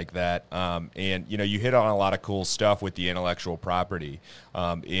business like that. And, you hit on a lot of cool stuff with the intellectual property.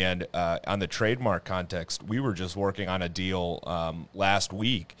 And on the trademark context, we were just working on a deal last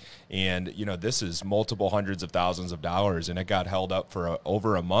week. And, this is multiple hundreds of thousands of dollars, and it got held up for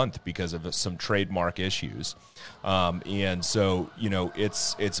over a month because of some trademark issues. And so,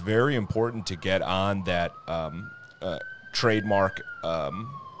 it's very important to get on that trademark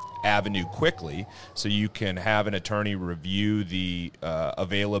avenue quickly so you can have an attorney review the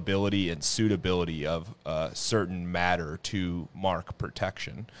availability and suitability of certain matter to mark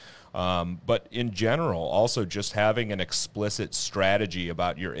protection. But in general, also just having an explicit strategy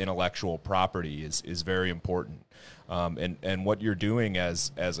about your intellectual property is very important. And what you're doing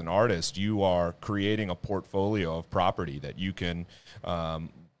as an artist, you are creating a portfolio of property that you can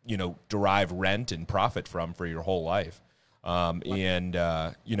derive rent and profit from for your whole life. So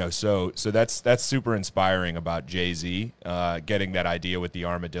that's super inspiring about Jay-Z, getting that idea with the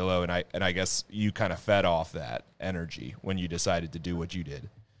Armadillo. And I guess you kind of fed off that energy when you decided to do what you did.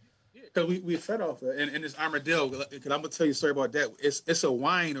 Yeah, because we fed off it. And this Armadillo, because I'm going to tell you a story about that. It's a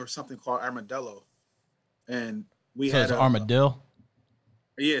wine or something called Armadillo. And we had Armadillo?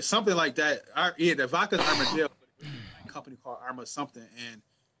 Yeah, something like that. The vodka's Armadillo, but a company called Arma something. And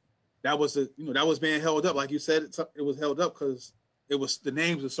that was that was being held up, like you said. It was held up because the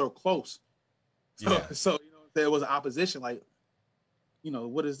names were so close. So there was an opposition. Like,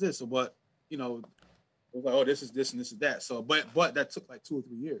 what is this? Or what? It was like, oh, this is this and this is that. So, but that took like 2 or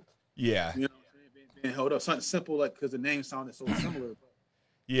 3 years. Yeah, being held up. Something simple, like because the names sounded so similar.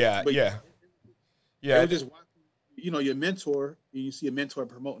 Yeah. It was just watching, your mentor. You see a mentor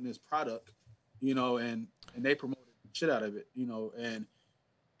promoting this product, and they promoted the shit out of it,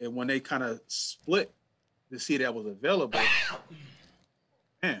 And when they kind of split to see that was available,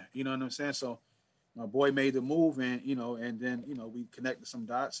 man, you know what I'm saying? So my boy made the move, and and then we connected some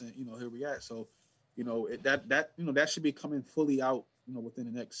dots, and here we are. So that should be coming fully out, within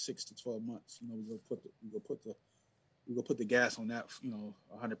the next 6 to 12 months. We'll put the gas on that,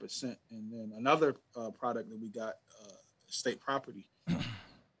 100%. And then another product that we got, state property,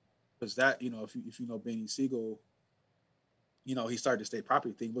 because that if you know Benny Siegel. He started the state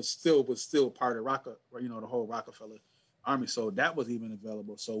property thing, but still part of the whole Rockefeller Army. So that was even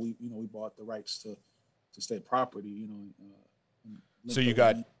available. So we bought the rights to state property. So you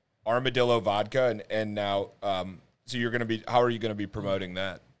got Armadillo Vodka, and now, so you're going to be. How are you going to be promoting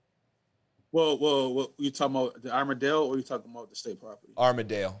that? Well, you talking about the Armadillo, or you talking about the state property?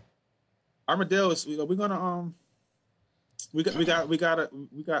 Armadale is. We're gonna we got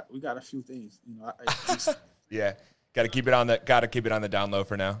a few things. Yeah. Got to keep it on the down low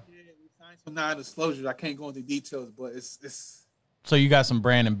for now. Yeah, we signed some non-disclosures. I can't go into details, but it's. So you got some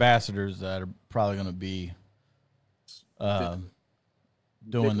brand ambassadors that are probably going to be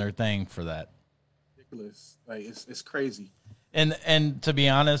doing their thing for that. Ridiculous, like it's crazy. And to be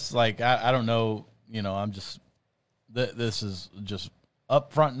honest, like I don't know, I'm just this is just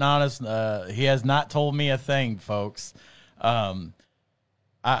upfront and honest. He has not told me a thing, folks.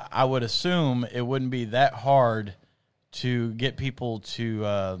 I would assume it wouldn't be that hard to get people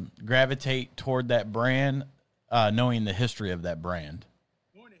to gravitate toward that brand, knowing the history of that brand.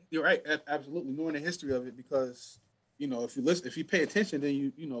 You're right, absolutely knowing the history of it, because if you pay attention,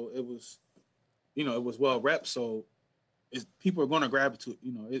 then it was well repped. So people are going to grab it to it.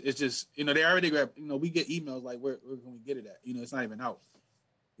 It's just they already grab. We get emails like where can we get it at? It's not even out.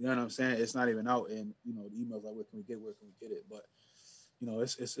 You know what I'm saying? It's not even out, and the emails like where can we get it? But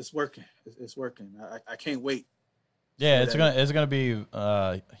it's working. It's working. I can't wait. Yeah, it's gonna be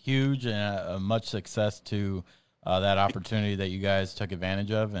huge and much success to that opportunity that you guys took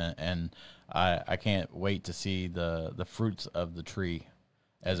advantage of, and I can't wait to see the fruits of the tree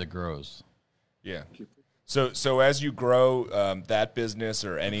as it grows. Yeah. So as you grow that business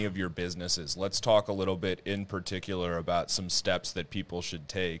or any of your businesses, let's talk a little bit in particular about some steps that people should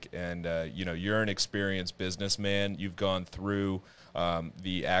take. And, you're an experienced businessman. You've gone through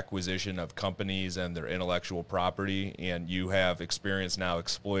the acquisition of companies and their intellectual property, and you have experience now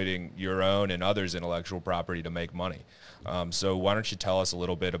exploiting your own and others' intellectual property to make money. So why don't you tell us a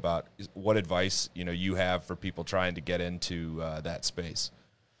little bit about what advice, you have for people trying to get into that space?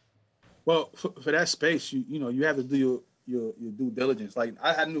 Well, for that space, you have to do your due diligence. Like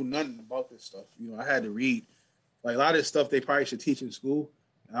I knew nothing about this stuff. I had to read. Like a lot of this stuff they probably should teach in school.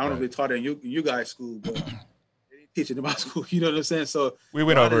 I don't know if they taught it in you guys' school, but they didn't teach it in my school. You know what I'm saying? So we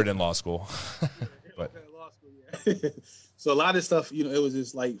went over it in law school. But law school, yeah. So a lot of this stuff, it was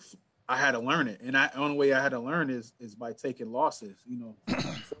just like I had to learn it, and the only way I had to learn is by taking losses.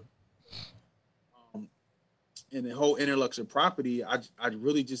 And the whole intellectual property, I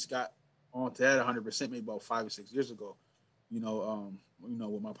really just got onto that 100% maybe about 5 or 6 years ago.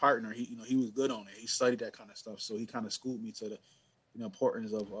 With my partner, he was good on it. He studied that kind of stuff, so he kind of schooled me to the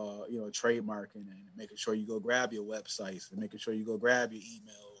importance of trademarking and making sure you go grab your websites and making sure you go grab your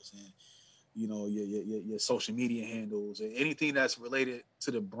emails and your social media handles and anything that's related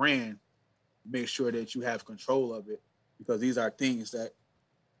to the brand. Make sure that you have control of it, because these are things that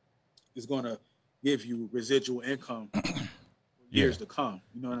is going to give you residual income for years to come.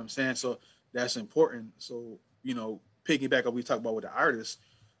 You know what I'm saying? So that's important. So, piggyback up, we talk about with the artists.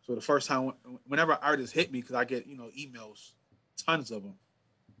 So the first time, whenever artists hit me, because I get, emails, tons of them.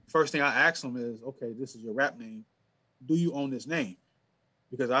 First thing I ask them is, okay, this is your rap name. Do you own this name?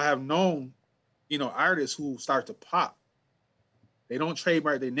 Because I have known, artists who start to pop. They don't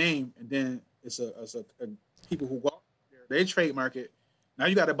trademark their name, and then it's a people who go there, they trademark it. Now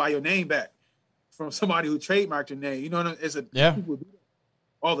you got to buy your name back from somebody who trademarked your name. People do that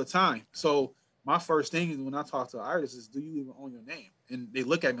all the time. So my first thing is when I talk to artists is, do you even own your name? And they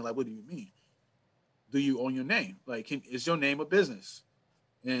look at me like, what do you mean? Do you own your name? Like, is your name a business?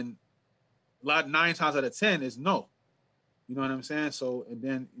 And 9 times out of 10 is no. You know what I'm saying? So, and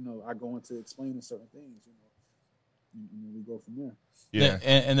then, I go into explaining certain things, and we go from there. Yeah.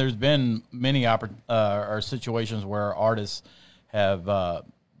 And there's been many or situations where artists have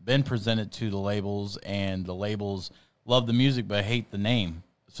been presented to the labels, and the labels love the music but hate the name.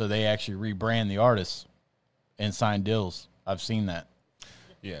 So they actually rebrand the artists and sign deals. I've seen that.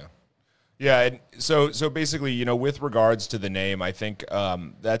 Yeah. Yeah, and so basically, with regards to the name, I think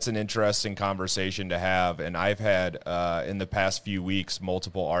that's an interesting conversation to have. And I've had, in the past few weeks,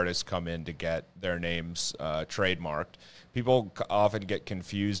 multiple artists come in to get their names trademarked. People often get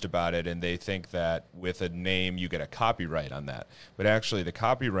confused about it, and they think that with a name, you get a copyright on that. But actually, the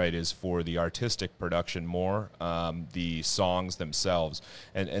copyright is for the artistic production more, the songs themselves.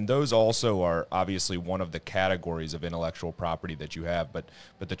 And those also are obviously one of the categories of intellectual property that you have. But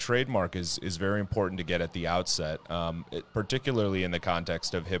the trademark is very important to get at the outset, particularly in the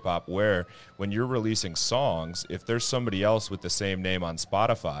context of hip-hop, where when you're releasing songs, if there's somebody else with the same name on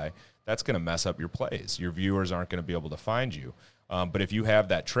Spotify, that's going to mess up your plays. Your viewers aren't going to be able to find you. But if you have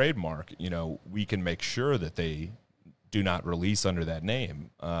that trademark, we can make sure that they do not release under that name.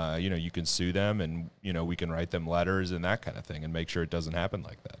 You can sue them, and, we can write them letters and that kind of thing and make sure it doesn't happen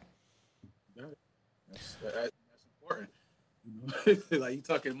like that. That's important. Like, you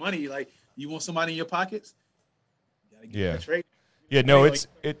talking money, like you want somebody in your pockets, you gotta get that trade. Yeah, no,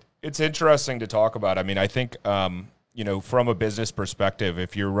 it's interesting to talk about. I mean, I think from a business perspective,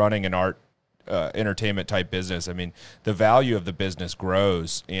 if you're running an art entertainment type business, I mean, the value of the business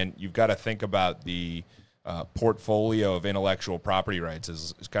grows, and you've got to think about the portfolio of intellectual property rights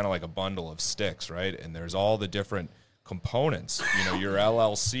is kind of like a bundle of sticks, right? And there's all the different components. Your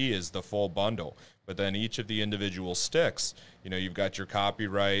LLC is the full bundle, but then each of the individual sticks, you've got your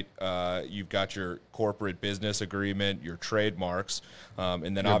copyright, you've got your corporate business agreement, your trademarks,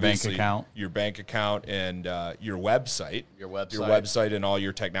 and then your obviously your bank account and your website and all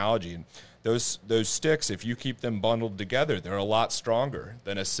your technology. And those sticks, if you keep them bundled together, they're a lot stronger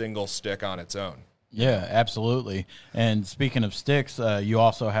than a single stick on its own. Yeah, absolutely. And speaking of sticks, you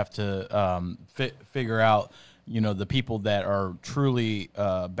also have to figure out, the people that are truly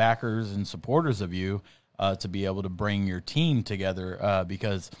backers and supporters of you to be able to bring your team together.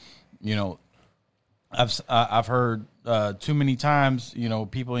 Because, I've heard too many times,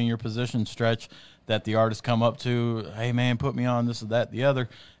 people in your position, Stretch, that the artists come up to, hey man, put me on this or that, the other.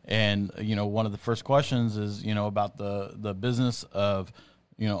 And, one of the first questions is, about the business of,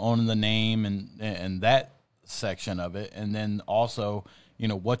 owning the name and that section of it. And then also,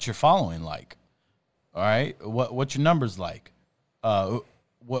 what's your following like? All right. What's your numbers like?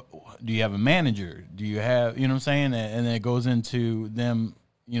 what do you have a manager? Do you have, you know what I'm saying? And then it goes into them,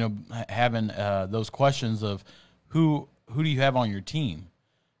 you know, having those questions of who do you have on your team?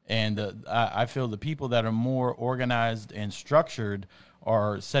 And I feel the people that are more organized and structured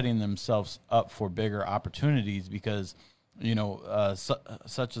are setting themselves up for bigger opportunities because, you know,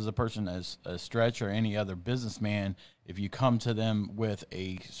 such as a person as Stretch or any other businessman, if you come to them with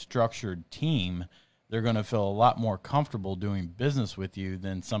a structured team, they're going to feel a lot more comfortable doing business with you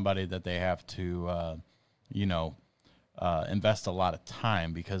than somebody that they have to, invest a lot of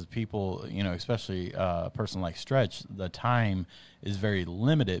time, because people, you know, especially a person like Stretch, the time is very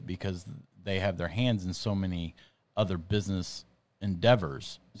limited because they have their hands in so many other business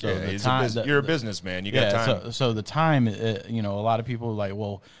endeavors. So you're a businessman. You got time. So the time, you know, a lot of people are like,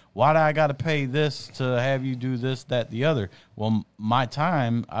 well, why do I got to pay this to have you do this, that, the other? Well, my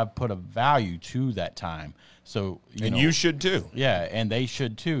time, I put a value to that time. So, you should too. Yeah, and they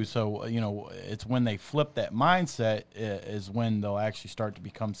should too. So, you know, it's when they flip that mindset is when they'll actually start to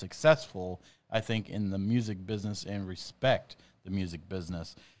become successful, I think, in the music business and respect the music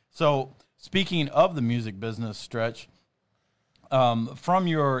business. So, speaking of the music business, Stretch, from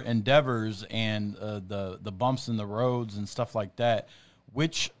your endeavors and the bumps in the roads and stuff like that,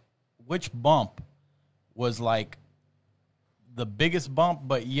 which bump was like the biggest bump,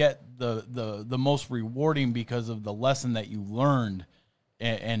 but yet the most rewarding because of the lesson that you learned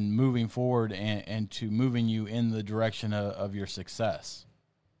and moving forward and to moving you in the direction of your success?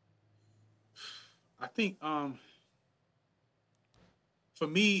 I think for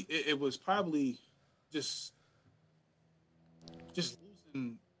me it was probably just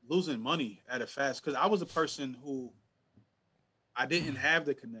losing money at a fast, because I was a person who I didn't have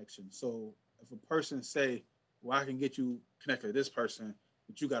the connection. So if a person say, well, I can get you connected to this person,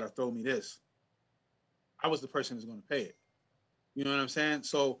 but you got to throw me this, I was the person who's going to pay it. You know what I'm saying?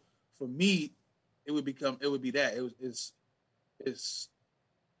 So for me, it would be that it's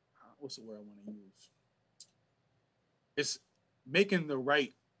what's the word I want to use? It's making the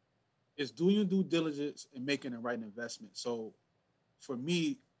right, it's doing your due diligence and making the right investment. So for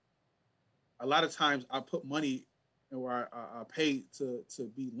me, a lot of times I put money where I pay to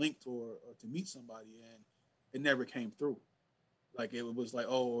be linked or to meet somebody, and it never came through. Like it was like,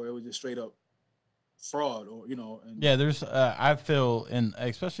 oh, it was just straight up fraud, or you know. And yeah, there's I feel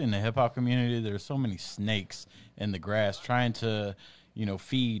especially in the hip hop community, there's so many snakes in the grass trying to, you know,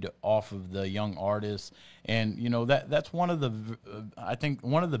 feed off of the young artists. And you know, that's one of the I think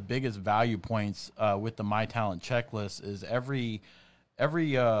one of the biggest value points with the My Talent Checklist is every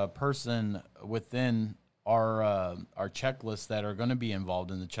person within our checklist that are going to be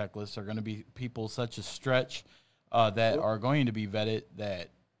involved in the checklist are going to be people such as Stretch that are going to be vetted, that,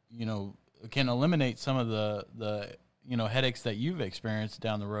 you know, can eliminate some of the you know, headaches that you've experienced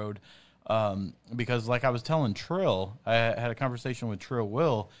down the road. Because like I was telling Trill, I had a conversation with Trill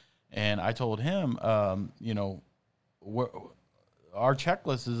Will, and I told him, you know, our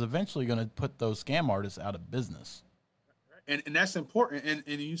checklist is eventually going to put those scam artists out of business. And that's important.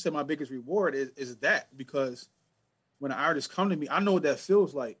 And you said my biggest reward is that, because when an artist come to me, I know what that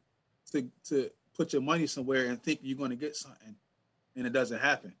feels like to put your money somewhere and think you're going to get something, and it doesn't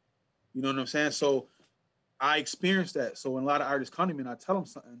happen. You know what I'm saying? So I experienced that. So when a lot of artists come to me and I tell them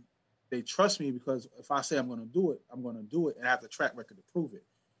something, they trust me, because if I say I'm going to do it, I'm going to do it, and I have the track record to prove it.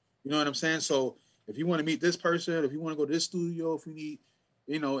 You know what I'm saying? So if you want to meet this person, if you want to go to this studio, if you need,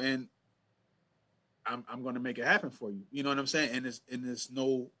 you know, and I'm going to make it happen for you. You know what I'm saying? And there's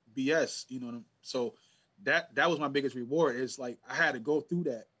no BS. You know, so that was my biggest reward. It's like I had to go through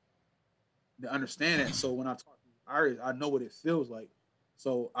that to understand it. So when I talk to artists, I know what it feels like,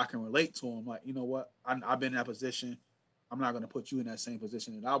 so I can relate to them. Like, you know what? I've been in that position. I'm not going to put you in that same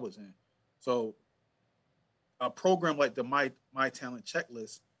position that I was in. So a program like the My Talent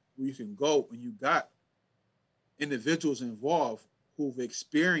Checklist, where you can go and you got individuals involved who've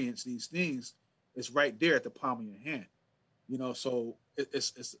experienced these things, it's right there at the palm of your hand. You know, so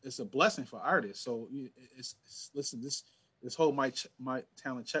it's a blessing for artists. So listen, this whole My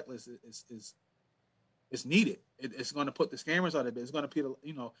Talent Checklist is needed. It's going to put the scammers out of it. It's going to put,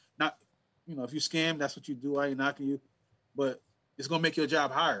 you know, not, you know, if you scam, that's what you do. I ain't knocking you, but it's going to make your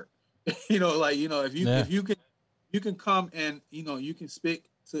job hard. You know, like, you know, if you can come and, you know, you can speak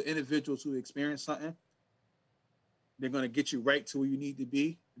to individuals who experience something, they're going to get you right to where you need to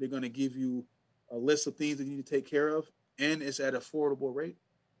be. They're going to give you a list of things that you need to take care of, and it's at an affordable rate.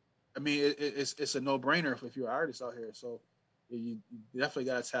 I mean, it's a no-brainer if you're an artist out here. So you definitely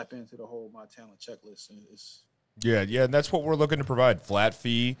got to tap into the whole My Talent Checklist. And yeah, and that's what we're looking to provide. Flat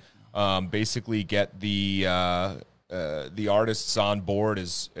fee, basically get the the artists on board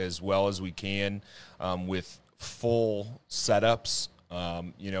as well as we can with full setups.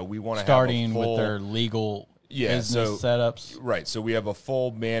 We want to starting with their legal business setups. Right. So we have a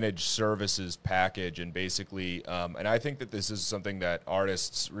full managed services package, and basically, and I think that this is something that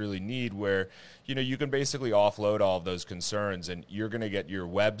artists really need, where, you can basically offload all of those concerns, and you're going to get your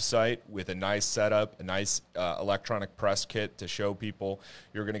website with a nice setup, a nice electronic press kit to show people.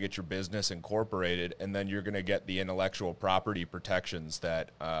 You're going to get your business incorporated, and then you're going to get the intellectual property protections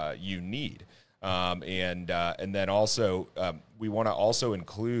that you need. And then also, we want to also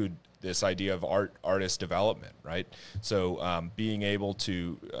include this idea of artist development, right? So being able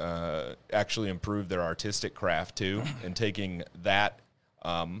to actually improve their artistic craft too, and taking that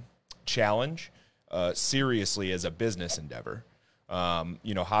challenge seriously as a business endeavor. How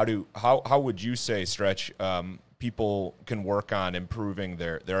would you say, Stretch, people can work on improving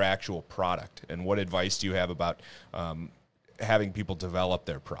their actual product, and what advice do you have about having people develop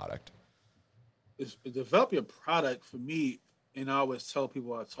their product? Develop your product, for me, and I always tell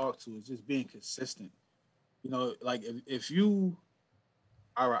people I talk to, is just being consistent. Like if you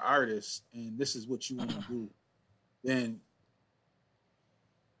are an artist and this is what you want to do, then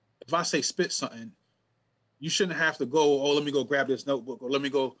if I say spit something, you shouldn't have to go, let me go grab this notebook, or let me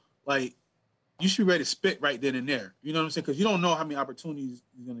go, like, you should be ready to spit right then and there. You know what I'm saying? Because you don't know how many opportunities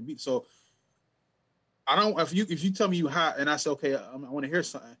you're going to be. So if you tell me you hot and I say, okay, I want to hear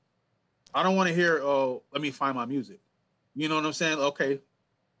something, I don't want to hear, let me find my music. You know what I'm saying? Okay,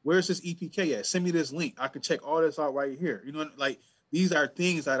 where's this EPK at? Send me this link. I can check all this out right here. Like, these are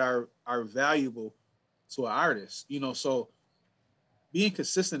things that are valuable to an artist. So being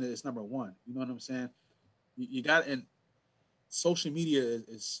consistent is number one. You know what I'm saying? You got, and social media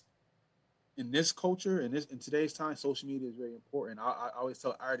is in this culture, in today's time, social media is very important. I always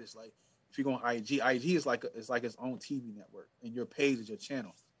tell artists, like, if you go on IG is like its own TV network, and your page is your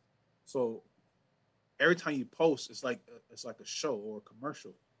channel. So every time you post, it's like a show or a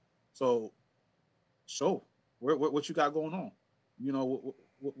commercial. So show what you got going on.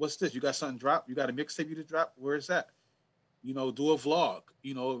 What's this? You got something drop? You got a mixtape you to drop? Where is that? Do a vlog.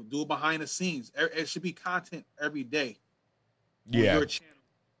 Do behind the scenes. It should be content every day. On your channel,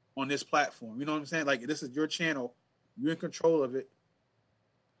 on this platform. You know what I'm saying? Like, this is your channel. You're in control of it.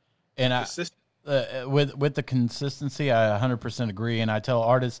 And with the consistency, I 100% agree. And I tell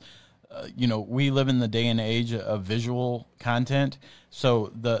artists, we live in the day and age of visual content.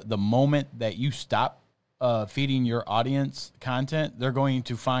 So the moment that you stop feeding your audience content, they're going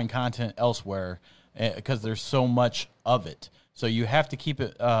to find content elsewhere because there's so much of it. So you have to keep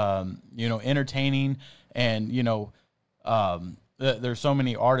it, entertaining. And, there's so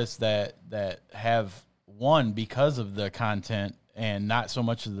many artists that have won because of the content and not so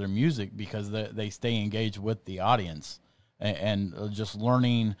much of their music, because they stay engaged with the audience and just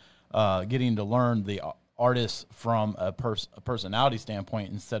learning, getting to learn the artist from a personality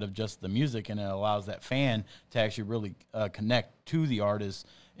standpoint instead of just the music. And it allows that fan to actually really connect to the artist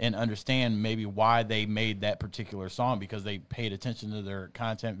and understand maybe why they made that particular song, because they paid attention to their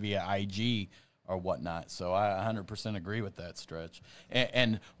content via IG or whatnot. So I 100% agree with that, Stretch.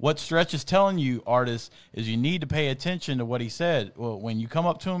 And what Stretch is telling you, artists, is you need to pay attention to what he said. Well, when you come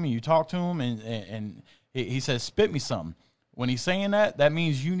up to him and you talk to him and he says, spit me something. When he's saying that, that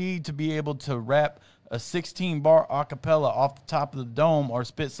means you need to be able to rap a 16-bar acapella off the top of the dome, or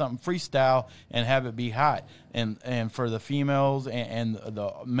spit something freestyle and have it be hot. And for the females and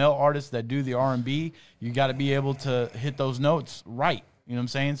the male artists that do the R&B, you got to be able to hit those notes right. You know what I'm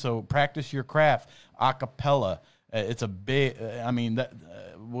saying? So practice your craft. Acapella. It's a big,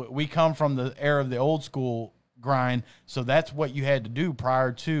 we come from the era of the old school grind, so that's what you had to do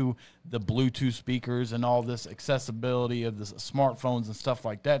prior to the Bluetooth speakers and all this accessibility of the smartphones and stuff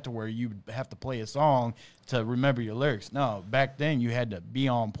like that, to where you have to play a song to remember your lyrics. No, back then you had to be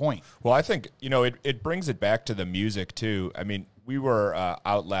on point. Well, I think, it brings it back to the music too. I mean, we were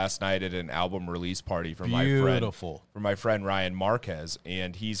out last night at an album release party for my friend Ryan Marquez,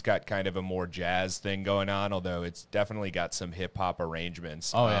 and he's got kind of a more jazz thing going on, although it's definitely got some hip hop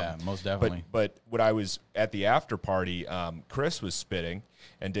arrangements. Oh yeah, most definitely. But when I was at the after party, Chris was spitting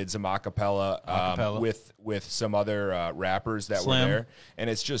and did some acapella. With some other rappers that Slim. were there,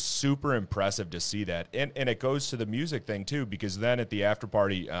 and it's just super impressive to see that. And it goes to the music thing too, because then at the after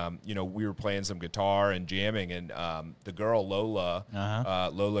party, we were playing some guitar and jamming, and the girl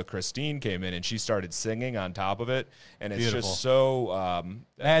Lola Christine came in and she started singing on top of it, and it's Beautiful. just so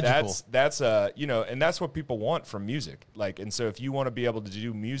magical. That's and that's what people want from music. Like, and so if you want to be able to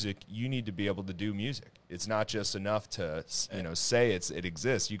do music, you need to be able to do music. It's not just enough to say it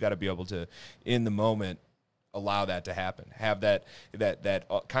exists. You got to be able to, in the moment, allow that to happen. Have that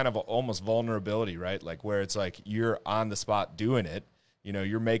kind of almost vulnerability, right? Like where it's like you're on the spot doing it. You know,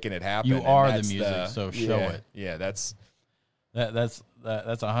 you're making it happen. You are the music, so show it. Yeah, that's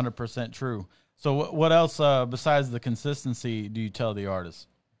 100% true. So what else besides the consistency do you tell the artist?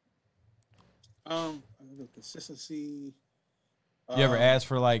 The consistency. You ever ask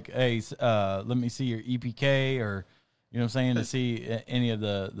for like, hey, let me see your EPK, or you know what I'm saying, to see any of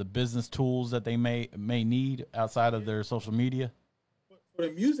the business tools that they may need outside of their social media? For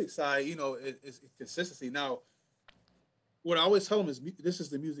the music side, you know, it's consistency. Now, what I always tell them is this is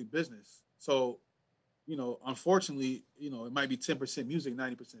the music business. So, you know, unfortunately, you know, it might be 10% music,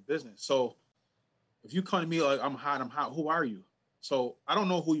 90% business. So if you come to me like I'm hot, who are you? So I don't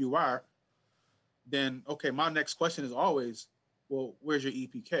know who you are. Then, okay, my next question is always, well, where's your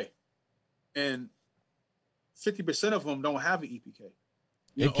EPK? And 50% of them don't have an EPK.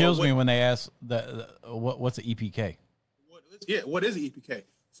 It kills me when they ask what's an EPK? What is an EPK?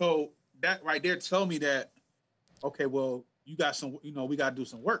 So that right there tell me that, okay, well, you got some, you know, we got to do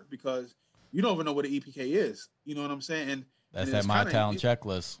some work because you don't even know what an EPK is. You know what I'm saying? And that's that My Talent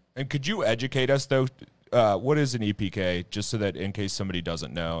Checklist. And could you educate us though? What is an EPK, just so that in case somebody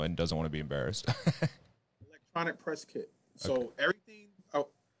doesn't know and doesn't want to be embarrassed? Electronic press kit. So everything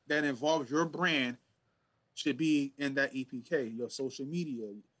that involves your brand should be in that EPK. Your social media,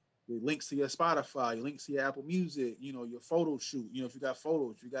 your links to your Spotify, your links to your Apple Music, you know, your photo shoot. You know, if you got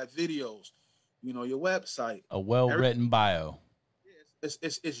photos, you got videos. You know, your website, a well-written bio.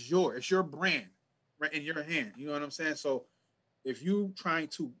 It's your brand, right in your hand. You know what I'm saying? So, if you trying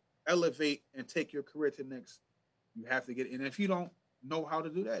to elevate and take your career to the next, you have to get it. And if you don't know how to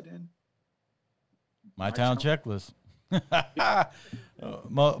do that, then My Talent Checklist.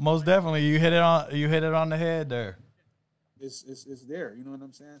 Most definitely, you hit it on the head there. It's there. You know what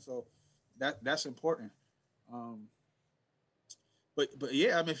I'm saying? So that's important. But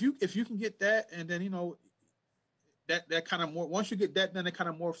yeah, I mean, if you can get that, and then you know that kind of more. Once you get that, then it kind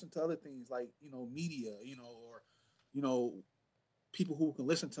of morphs into other things like, you know, media, you know, or you know, people who can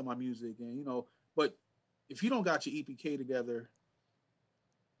listen to my music, and you know. But if you don't got your EPK together,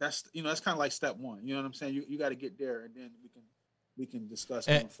 that's, you know, that's kind of like step one. You know what I'm saying? You got to get there, and then we can discuss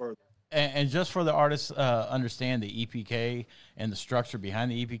going further. And just for the artists understand the EPK and the structure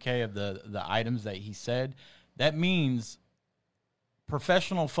behind the EPK of the items that he said, that means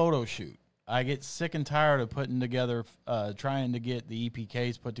professional photo shoot. I get sick and tired of putting together, trying to get the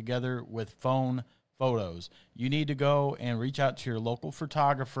EPKs put together with phone photos. You need to go and reach out to your local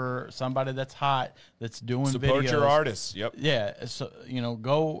photographer, somebody that's hot, that's doing videos. Support your artists. Yep. Yeah. So, you know,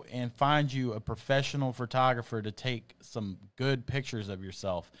 go and find you a professional photographer to take some good pictures of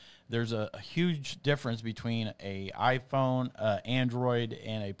yourself. There's a huge difference between a iPhone, Android,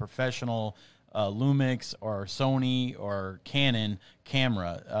 and a professional Lumix or Sony or Canon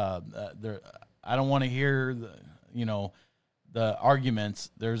camera. I don't want to hear the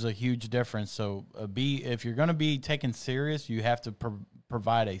arguments. There's a huge difference. So if you're going to be taken serious, you have to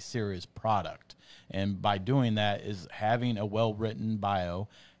provide a serious product. And by doing that is having a well-written bio,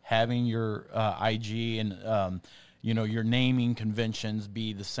 having your IG and your naming conventions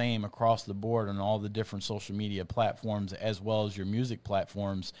be the same across the board on all the different social media platforms, as well as your music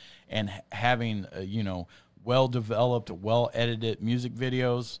platforms, and having well-developed, well-edited music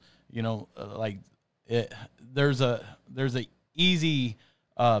videos. There's a easy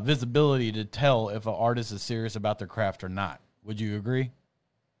visibility to tell if an artist is serious about their craft or not. Would you agree?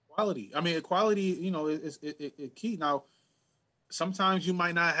 Quality. I mean, quality, is key. Now, sometimes you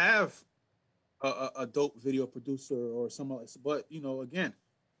might not have a dope video producer or someone else, but again,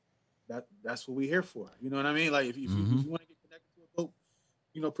 that's what we're here for. You know what I mean? Like if you want to get connected to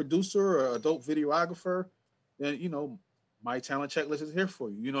a dope, producer or a dope videographer, then My Talent Checklist is here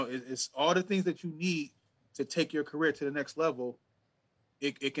for you. It's all the things that you need to take your career to the next level.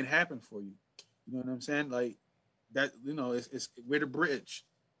 It can happen for you. You know what I'm saying? Like that. It's we're the bridge.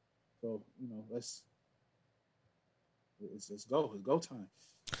 So let's go. It's go time.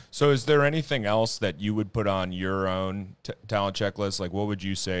 So is there anything else that you would put on your own talent checklist? Like what would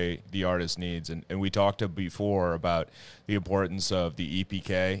you say the artist needs? And we talked before about the importance of the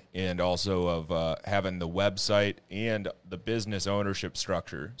EPK and also of having the website and the business ownership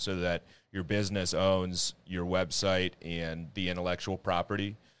structure so that your business owns your website and the intellectual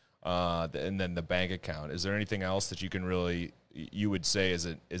property and then the bank account. Is there anything else that you would say is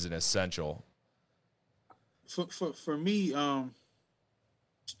an essential? For me,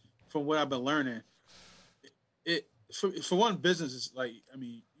 from what I've been learning, for one, business is like, I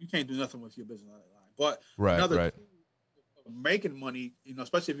mean, you can't do nothing with your business line. But right. Making money,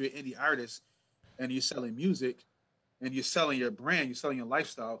 especially if you're an indie artist, and you're selling music and you're selling your brand, you're selling your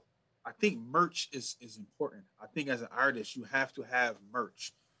lifestyle, I think merch is important. I think as an artist, you have to have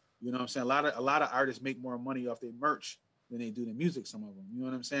merch. You know what I'm saying? A lot of artists make more money off their merch than they do the music. Some of them, you know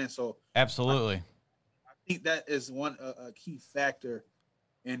what I'm saying? So Absolutely. I think that is one a key factor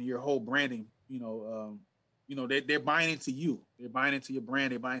in your whole branding. They're buying into you. They're buying into your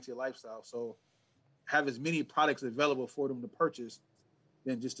brand. They're buying into your lifestyle. So have as many products available for them to purchase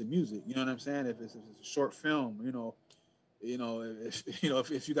than just the music. You know what I'm saying? If it's a short film,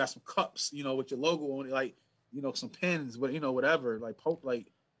 if you got some cups, with your logo on it, like, some pens, but whatever, like And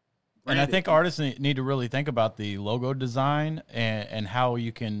I branded. think artists need to really think about the logo design and how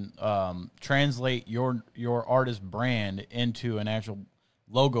you can translate your artist brand into an actual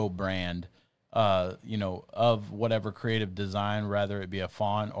logo brand, of whatever creative design, rather it be a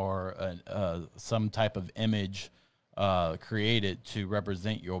font or some type of image created to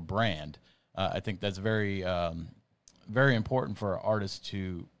represent your brand. I think that's very, very important for artists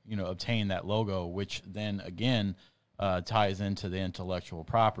to, obtain that logo, which then again ties into the intellectual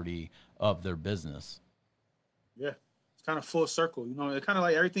property of their business. Yeah, it's kind of full circle. It kind of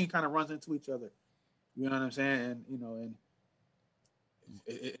like everything kind of runs into each other. You know what I'm saying? And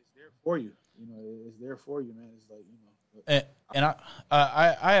it's there for you. It's there for you, man. It's like And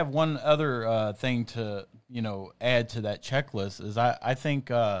I have one other thing to add to that checklist is I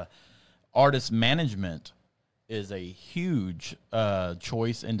think artist management is a huge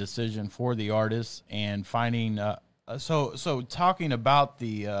choice and decision for the artist, and finding so talking about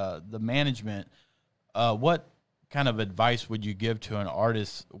the management, what kind of advice would you give to an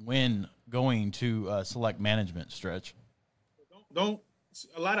artist when going to select management, Stretch? don't.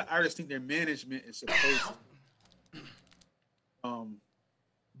 A lot of artists think their management is supposed to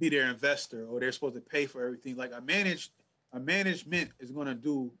be their investor, or they're supposed to pay for everything. Like a management is going to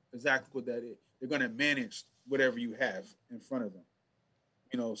do exactly what that is. They're going to manage whatever you have in front of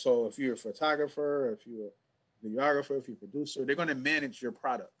them. So if you're a photographer, if you're a videographer, if you're a producer, they're going to manage your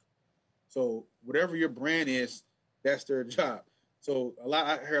product. So whatever your brand is, that's their job. So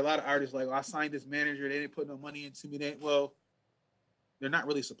I hear a lot of artists like, I signed this manager, they didn't put no money into me. They're not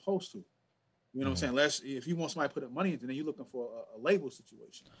really supposed to. You know what I'm saying? Unless if you want somebody to put up money into, then you're looking for a label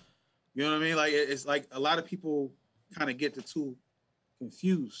situation. You know what I mean? Like it's like a lot of people kind of get the two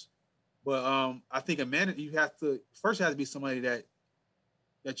confused. But I think a manager, you have to first, it has to be somebody that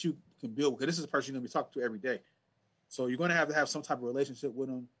you can build, because this is a person you're gonna be talking to every day. So you're gonna have to have some type of relationship with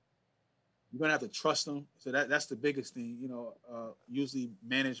them. You're gonna have to trust them. So that's the biggest thing. Usually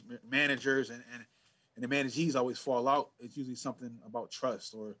managers and the managees always fall out. It's usually something about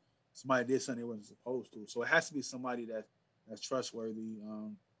trust, or somebody did something they wasn't supposed to. So it has to be somebody that's trustworthy.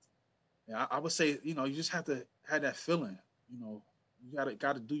 I would say, you just have to have that feeling. You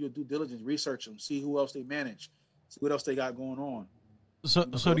gotta do your due diligence, research them, see who else they manage, see what else they got going on. So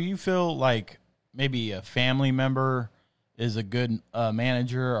do you feel like maybe a family member is a good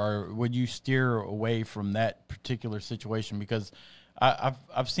manager, or would you steer away from that particular situation? Because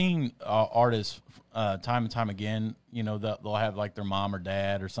I've seen artists time and time again, they'll have like their mom or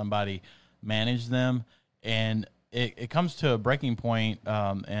dad or somebody manage them, and it comes to a breaking point,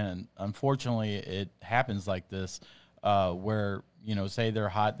 and unfortunately it happens like this, where, say they're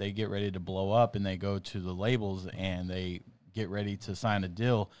hot, they get ready to blow up, and they go to the labels and they get ready to sign a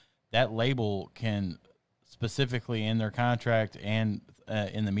deal. That label can specifically in their contract and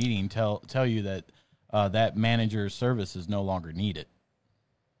in the meeting tell you that that manager's service is no longer needed.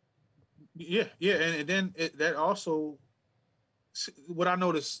 Yeah, and then that also, what I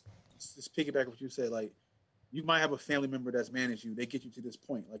noticed, just piggyback what you said, like you might have a family member that's managed you. They get you to this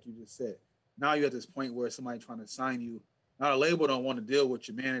point, like you just said. Now you're at this point where somebody trying to sign you. Now the label don't want to deal with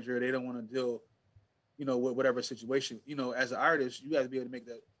your manager. They don't want to deal, with whatever situation. As an artist, you got to be able to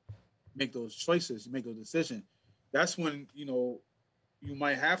make those choices, make those decisions. That's when you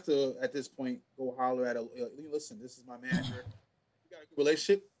might have to at this point go holler at listen, this is my manager. You got a good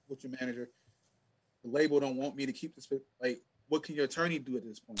relationship with your manager. The label don't want me to keep this. Like, what can your attorney do at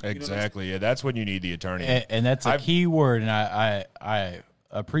this point? Exactly. Yeah, that's when you need the attorney. And that's a key word, and I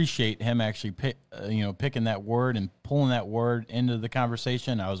appreciate him actually picking that word and pulling that word into the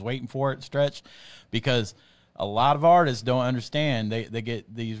conversation. I was waiting for it, Stretch, because a lot of artists don't understand. They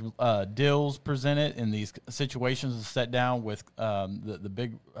get these deals presented in these situations set down with the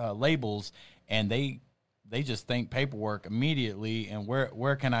big labels, and they just think paperwork immediately, and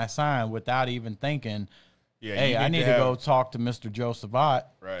where can I sign, without even thinking, hey, I need to go talk to Mr. Joe Savat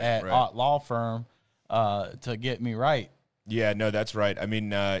at Law Firm to get me right. Yeah, no, that's right. I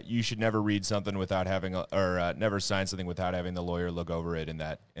mean, you should never read something without having, never sign something without having the lawyer look over it in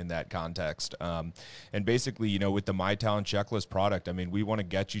that context. And basically, you know, with the My Talent Checklist product, I mean, we want to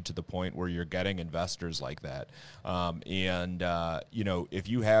get you to the point where you're getting investors like that. You know, if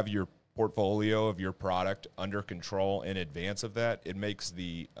you have your portfolio of your product under control in advance of that, it makes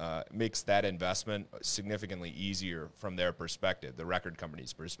that investment significantly easier from their perspective, the record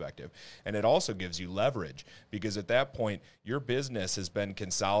company's perspective. And it also gives you leverage, because at that point, your business has been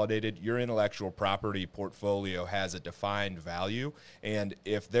consolidated, your intellectual property portfolio has a defined value, and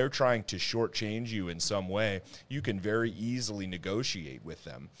if they're trying to shortchange you in some way, you can very easily negotiate with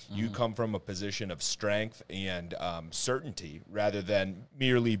them. You come from a position of strength and certainty, rather than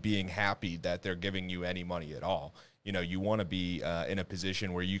merely being happy that they're giving you any money at all. You know, you want to be in a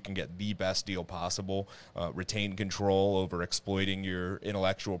position where you can get the best deal possible, retain control over exploiting your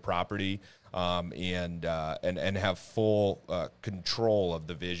intellectual property, and have full control of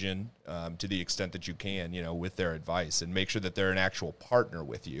the vision to the extent that you can, you know, with their advice, and make sure that they're an actual partner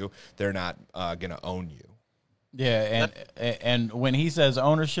with you. They're not going to own you. Yeah, and when he says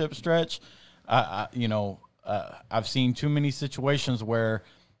ownership, Stretch, you know, I've seen too many situations where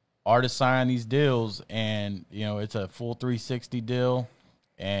artists sign these deals, and you know it's a full 360 deal,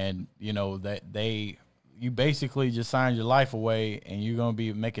 and you know that you basically just signed your life away, and you're going to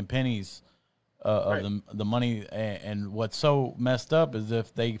be making pennies of the money. And what's so messed up is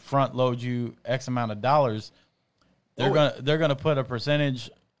if they front load you X amount of dollars, they're gonna put a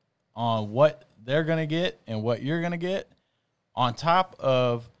percentage on what they're gonna get and what you're gonna get on top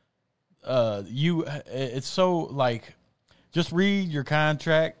of you. It's so like, just read your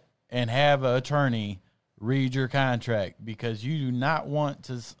contract and have an attorney read your contract, because you do not want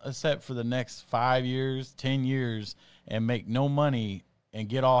to set for the next 5 years, 10 years, and make no money and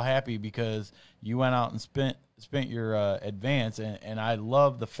get all happy because you went out and spent your advance. And I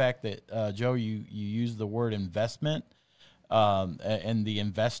love the fact that, Joe, you use the word investment, and the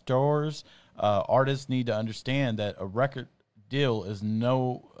investors. Artists need to understand that a record deal is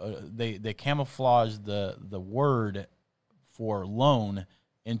they camouflage the word for loan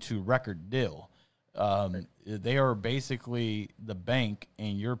into record deal. They are basically the bank,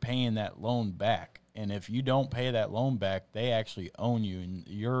 and you're paying that loan back. And if you don't pay that loan back, they actually own you, and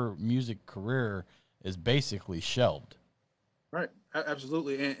your music career is basically shelved. Right,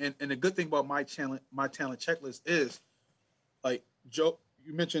 absolutely. And the good thing about my talent checklist is, like Joe,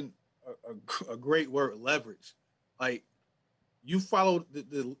 you mentioned a great word, leverage. Like, you follow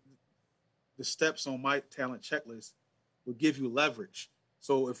the steps on My Talent Checklist will give you leverage.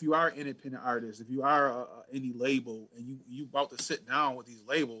 So if you are an independent artist, if you are any label, and you about to sit down with these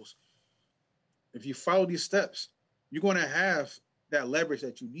labels, if you follow these steps, you're going to have that leverage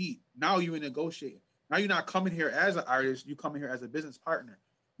that you need. Now you're negotiating. Now you're not coming here as an artist. You coming here as a business partner.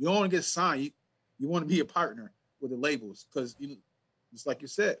 You don't want to get signed. You want to be a partner with the labels, because it's like you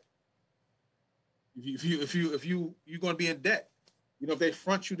said. If you're going to be in debt, you know, if they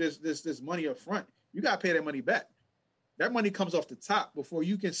front you this money up front, you got to pay that money back. That money comes off the top before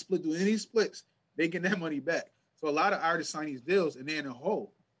you can do any splits. They get that money back. So a lot of artists sign these deals and they're in a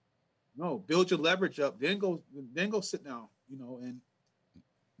hole. No, build your leverage up, then go sit down, you know, and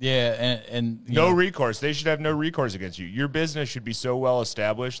yeah, and no recourse. They should have no recourse against you. Your business should be so well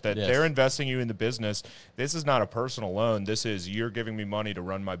established that they're investing you in the business. This is not a personal loan. This is, you're giving me money to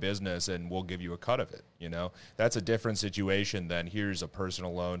run my business, and we'll give you a cut of it. You know, that's a different situation than here's a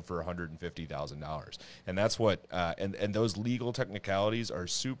personal loan for $150,000. And that's what and those legal technicalities are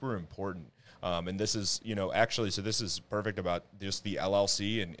super important. And this is, you know, actually, so this is perfect about just the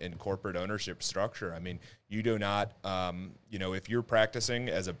LLC and corporate ownership structure. I mean, you do not, you know, if you're practicing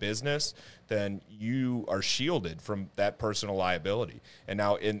as a business, then you are shielded from that personal liability. And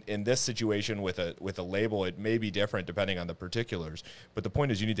now in this situation with a label, it may be different depending on the particulars. But the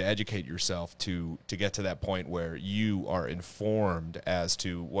point is, you need to educate yourself to get to that point where you are informed as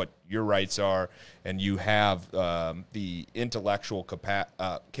to what your rights are, and you have the intellectual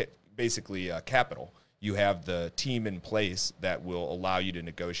capital. You have the team in place that will allow you to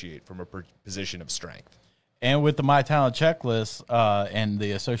negotiate from a position of strength. And with the My Talent Checklist and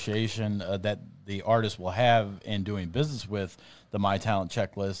the association that the artist will have in doing business with the My Talent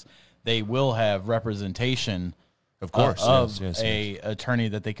Checklist, they will have representation, of course, of a attorney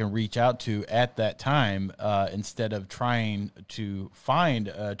that they can reach out to at that time, instead of trying to find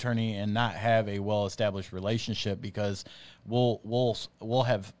an attorney and not have a well-established relationship, because we'll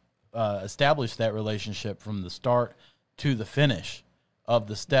have establish that relationship from the start to the finish of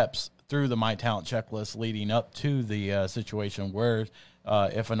the steps through the My Talent Checklist, leading up to the situation where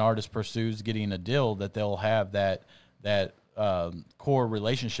if an artist pursues getting a deal, that they'll have that core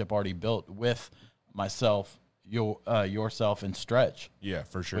relationship already built with myself, yourself, and Stretch. Yeah,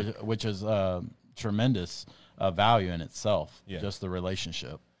 for sure. Which is tremendous value in itself. Yeah. Just the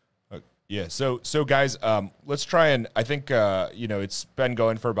relationship. Yeah. So guys, let's try and I think, it's been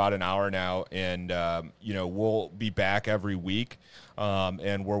going for about an hour now, and, we'll be back every week.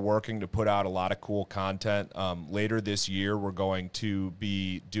 And we're working to put out a lot of cool content. Later this year, we're going to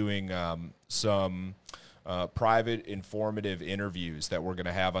be doing some private, informative interviews that we're going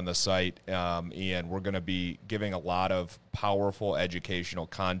to have on the site, and we're going to be giving a lot of powerful educational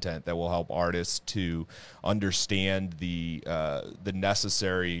content that will help artists to understand the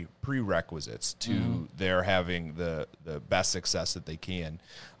necessary prerequisites to their having the best success that they can.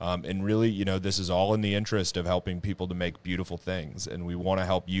 And really, this is all in the interest of helping people to make beautiful things, and we want to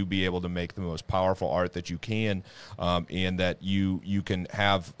help you be able to make the most powerful art that you can, and that you can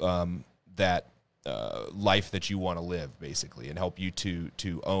have that life that you want to live, basically, and help you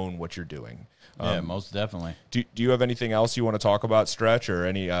to own what you're doing. Yeah, most definitely. Do you have anything else you want to talk about, Stretch, or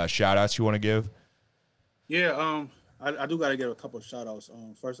any shout outs you want to give? Yeah, I do got to give a couple of shout outs.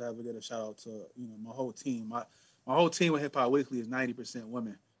 First, I have to give a shout out to my whole team. My whole team with Hip Hop Weekly is 90%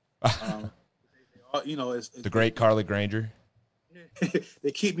 women. It's the great Carly Granger.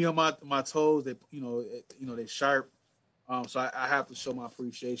 They keep me on my toes. They they sharp. So I have to show my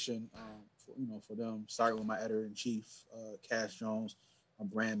appreciation. For them, starting with my editor-in-chief, Cash Jones, my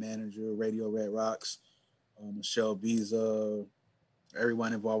brand manager, Radio Red Rocks, Michelle Biza,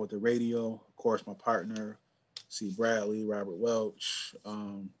 everyone involved with the radio, of course, my partner, C. Bradley, Robert Welch,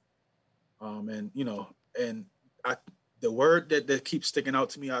 and the word that keeps sticking out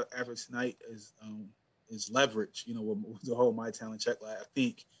to me after tonight is leverage. With the whole My Talent Checklist. I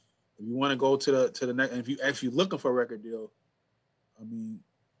think if you want to go to the next, and if you're looking for a record deal, I mean,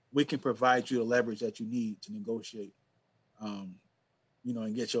 we can provide you the leverage that you need to negotiate, and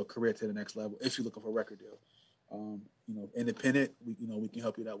get your career to the next level. If you're looking for a record deal, independent, we can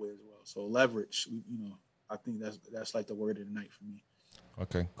help you that way as well. So leverage, I think that's like the word of the night for me.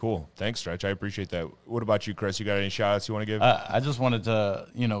 Okay, cool. Thanks, Stretch. I appreciate that. What about you, Chris? You got any shout outs you want to give? I just wanted to,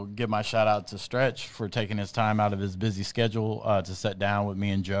 give my shout out to Stretch for taking his time out of his busy schedule to sit down with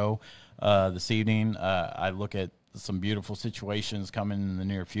me and Joe this evening. I look at some beautiful situations coming in the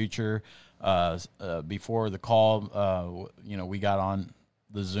near future. Before the call, we got on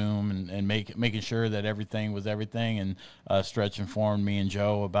the Zoom and making sure that everything was everything. And Stretch informed me and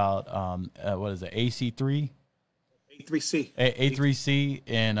Joe about what is it, AC3? A3C. A3C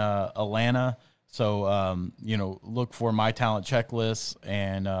in Atlanta. So, look for My Talent Checklist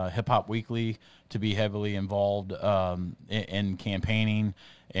and Hip Hop Weekly to be heavily involved in campaigning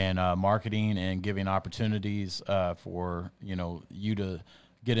and marketing and giving opportunities for, you to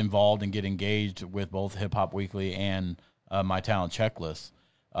get involved and get engaged with both Hip Hop Weekly and My Talent Checklist.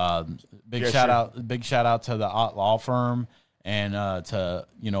 Big shout out to the law firm and to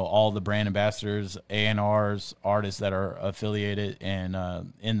all the brand ambassadors, A&Rs, artists that are affiliated and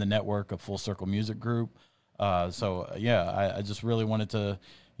in the network of Full Circle Music Group. I just really wanted to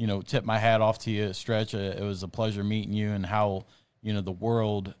tip my hat off to you, Stretch. It was a pleasure meeting you, and how the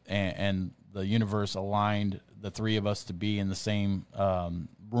world and the universe aligned the three of us to be in the same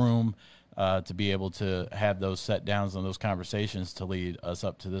room, to be able to have those set downs and those conversations to lead us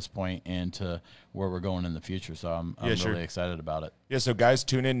up to this point and to where we're going in the future. So I'm really excited about it. Yeah. So guys,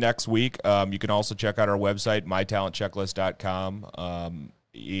 tune in next week. You can also check out our website, mytalentchecklist.com.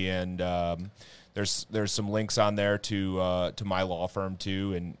 There's some links on there to my law firm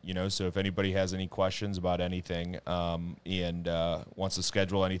too. And, so if anybody has any questions about anything, and wants to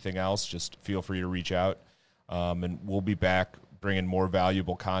schedule anything else, just feel free to reach out. And we'll be back bringing more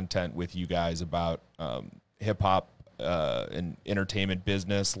valuable content with you guys about hip-hop and entertainment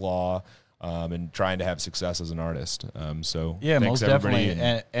business, law, and trying to have success as an artist. Thanks, most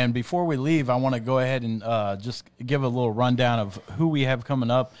definitely. And before we leave, I want to go ahead and just give a little rundown of who we have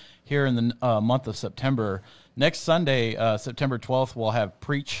coming up here in the month of September. Next Sunday, September 12th, we'll have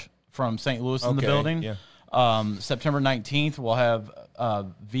Preach from St. Louis in the building. Yeah. September 19th, we'll have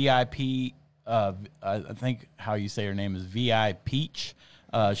VIP. I think how you say her name is Vi Peach.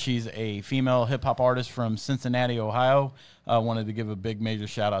 She's a female hip hop artist from Cincinnati, Ohio. I wanted to give a big major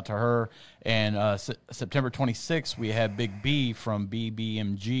shout out to her. And September 26th, we have Big B from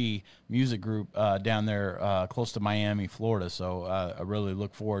BBMG Music Group down there close to Miami, Florida. So I really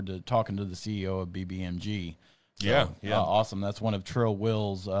look forward to talking to the CEO of BBMG. So, awesome. That's one of Trill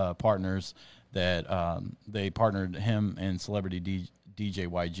Will's partners that they partnered him and Celebrity DJ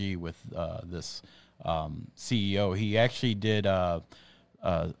YG with this CEO. He actually did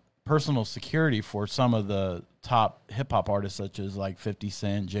personal security for some of the top hip hop artists such as like 50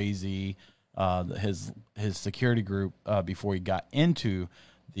 Cent, Jay-Z, his security group before he got into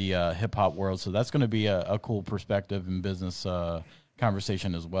the hip hop world. So that's going to be a cool perspective and business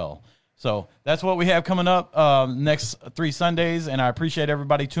conversation as well. So that's what we have coming up next 3 Sundays, and I appreciate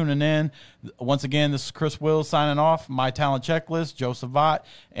everybody tuning in. Once again, this is Chris Wills signing off, My Talent Checklist, Joe Savat,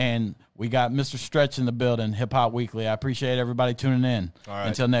 and we got Mr. Stretch in the building, Hip Hop Weekly. I appreciate everybody tuning in. All right.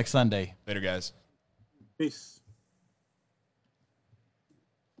 Until next Sunday. Later, guys. Peace.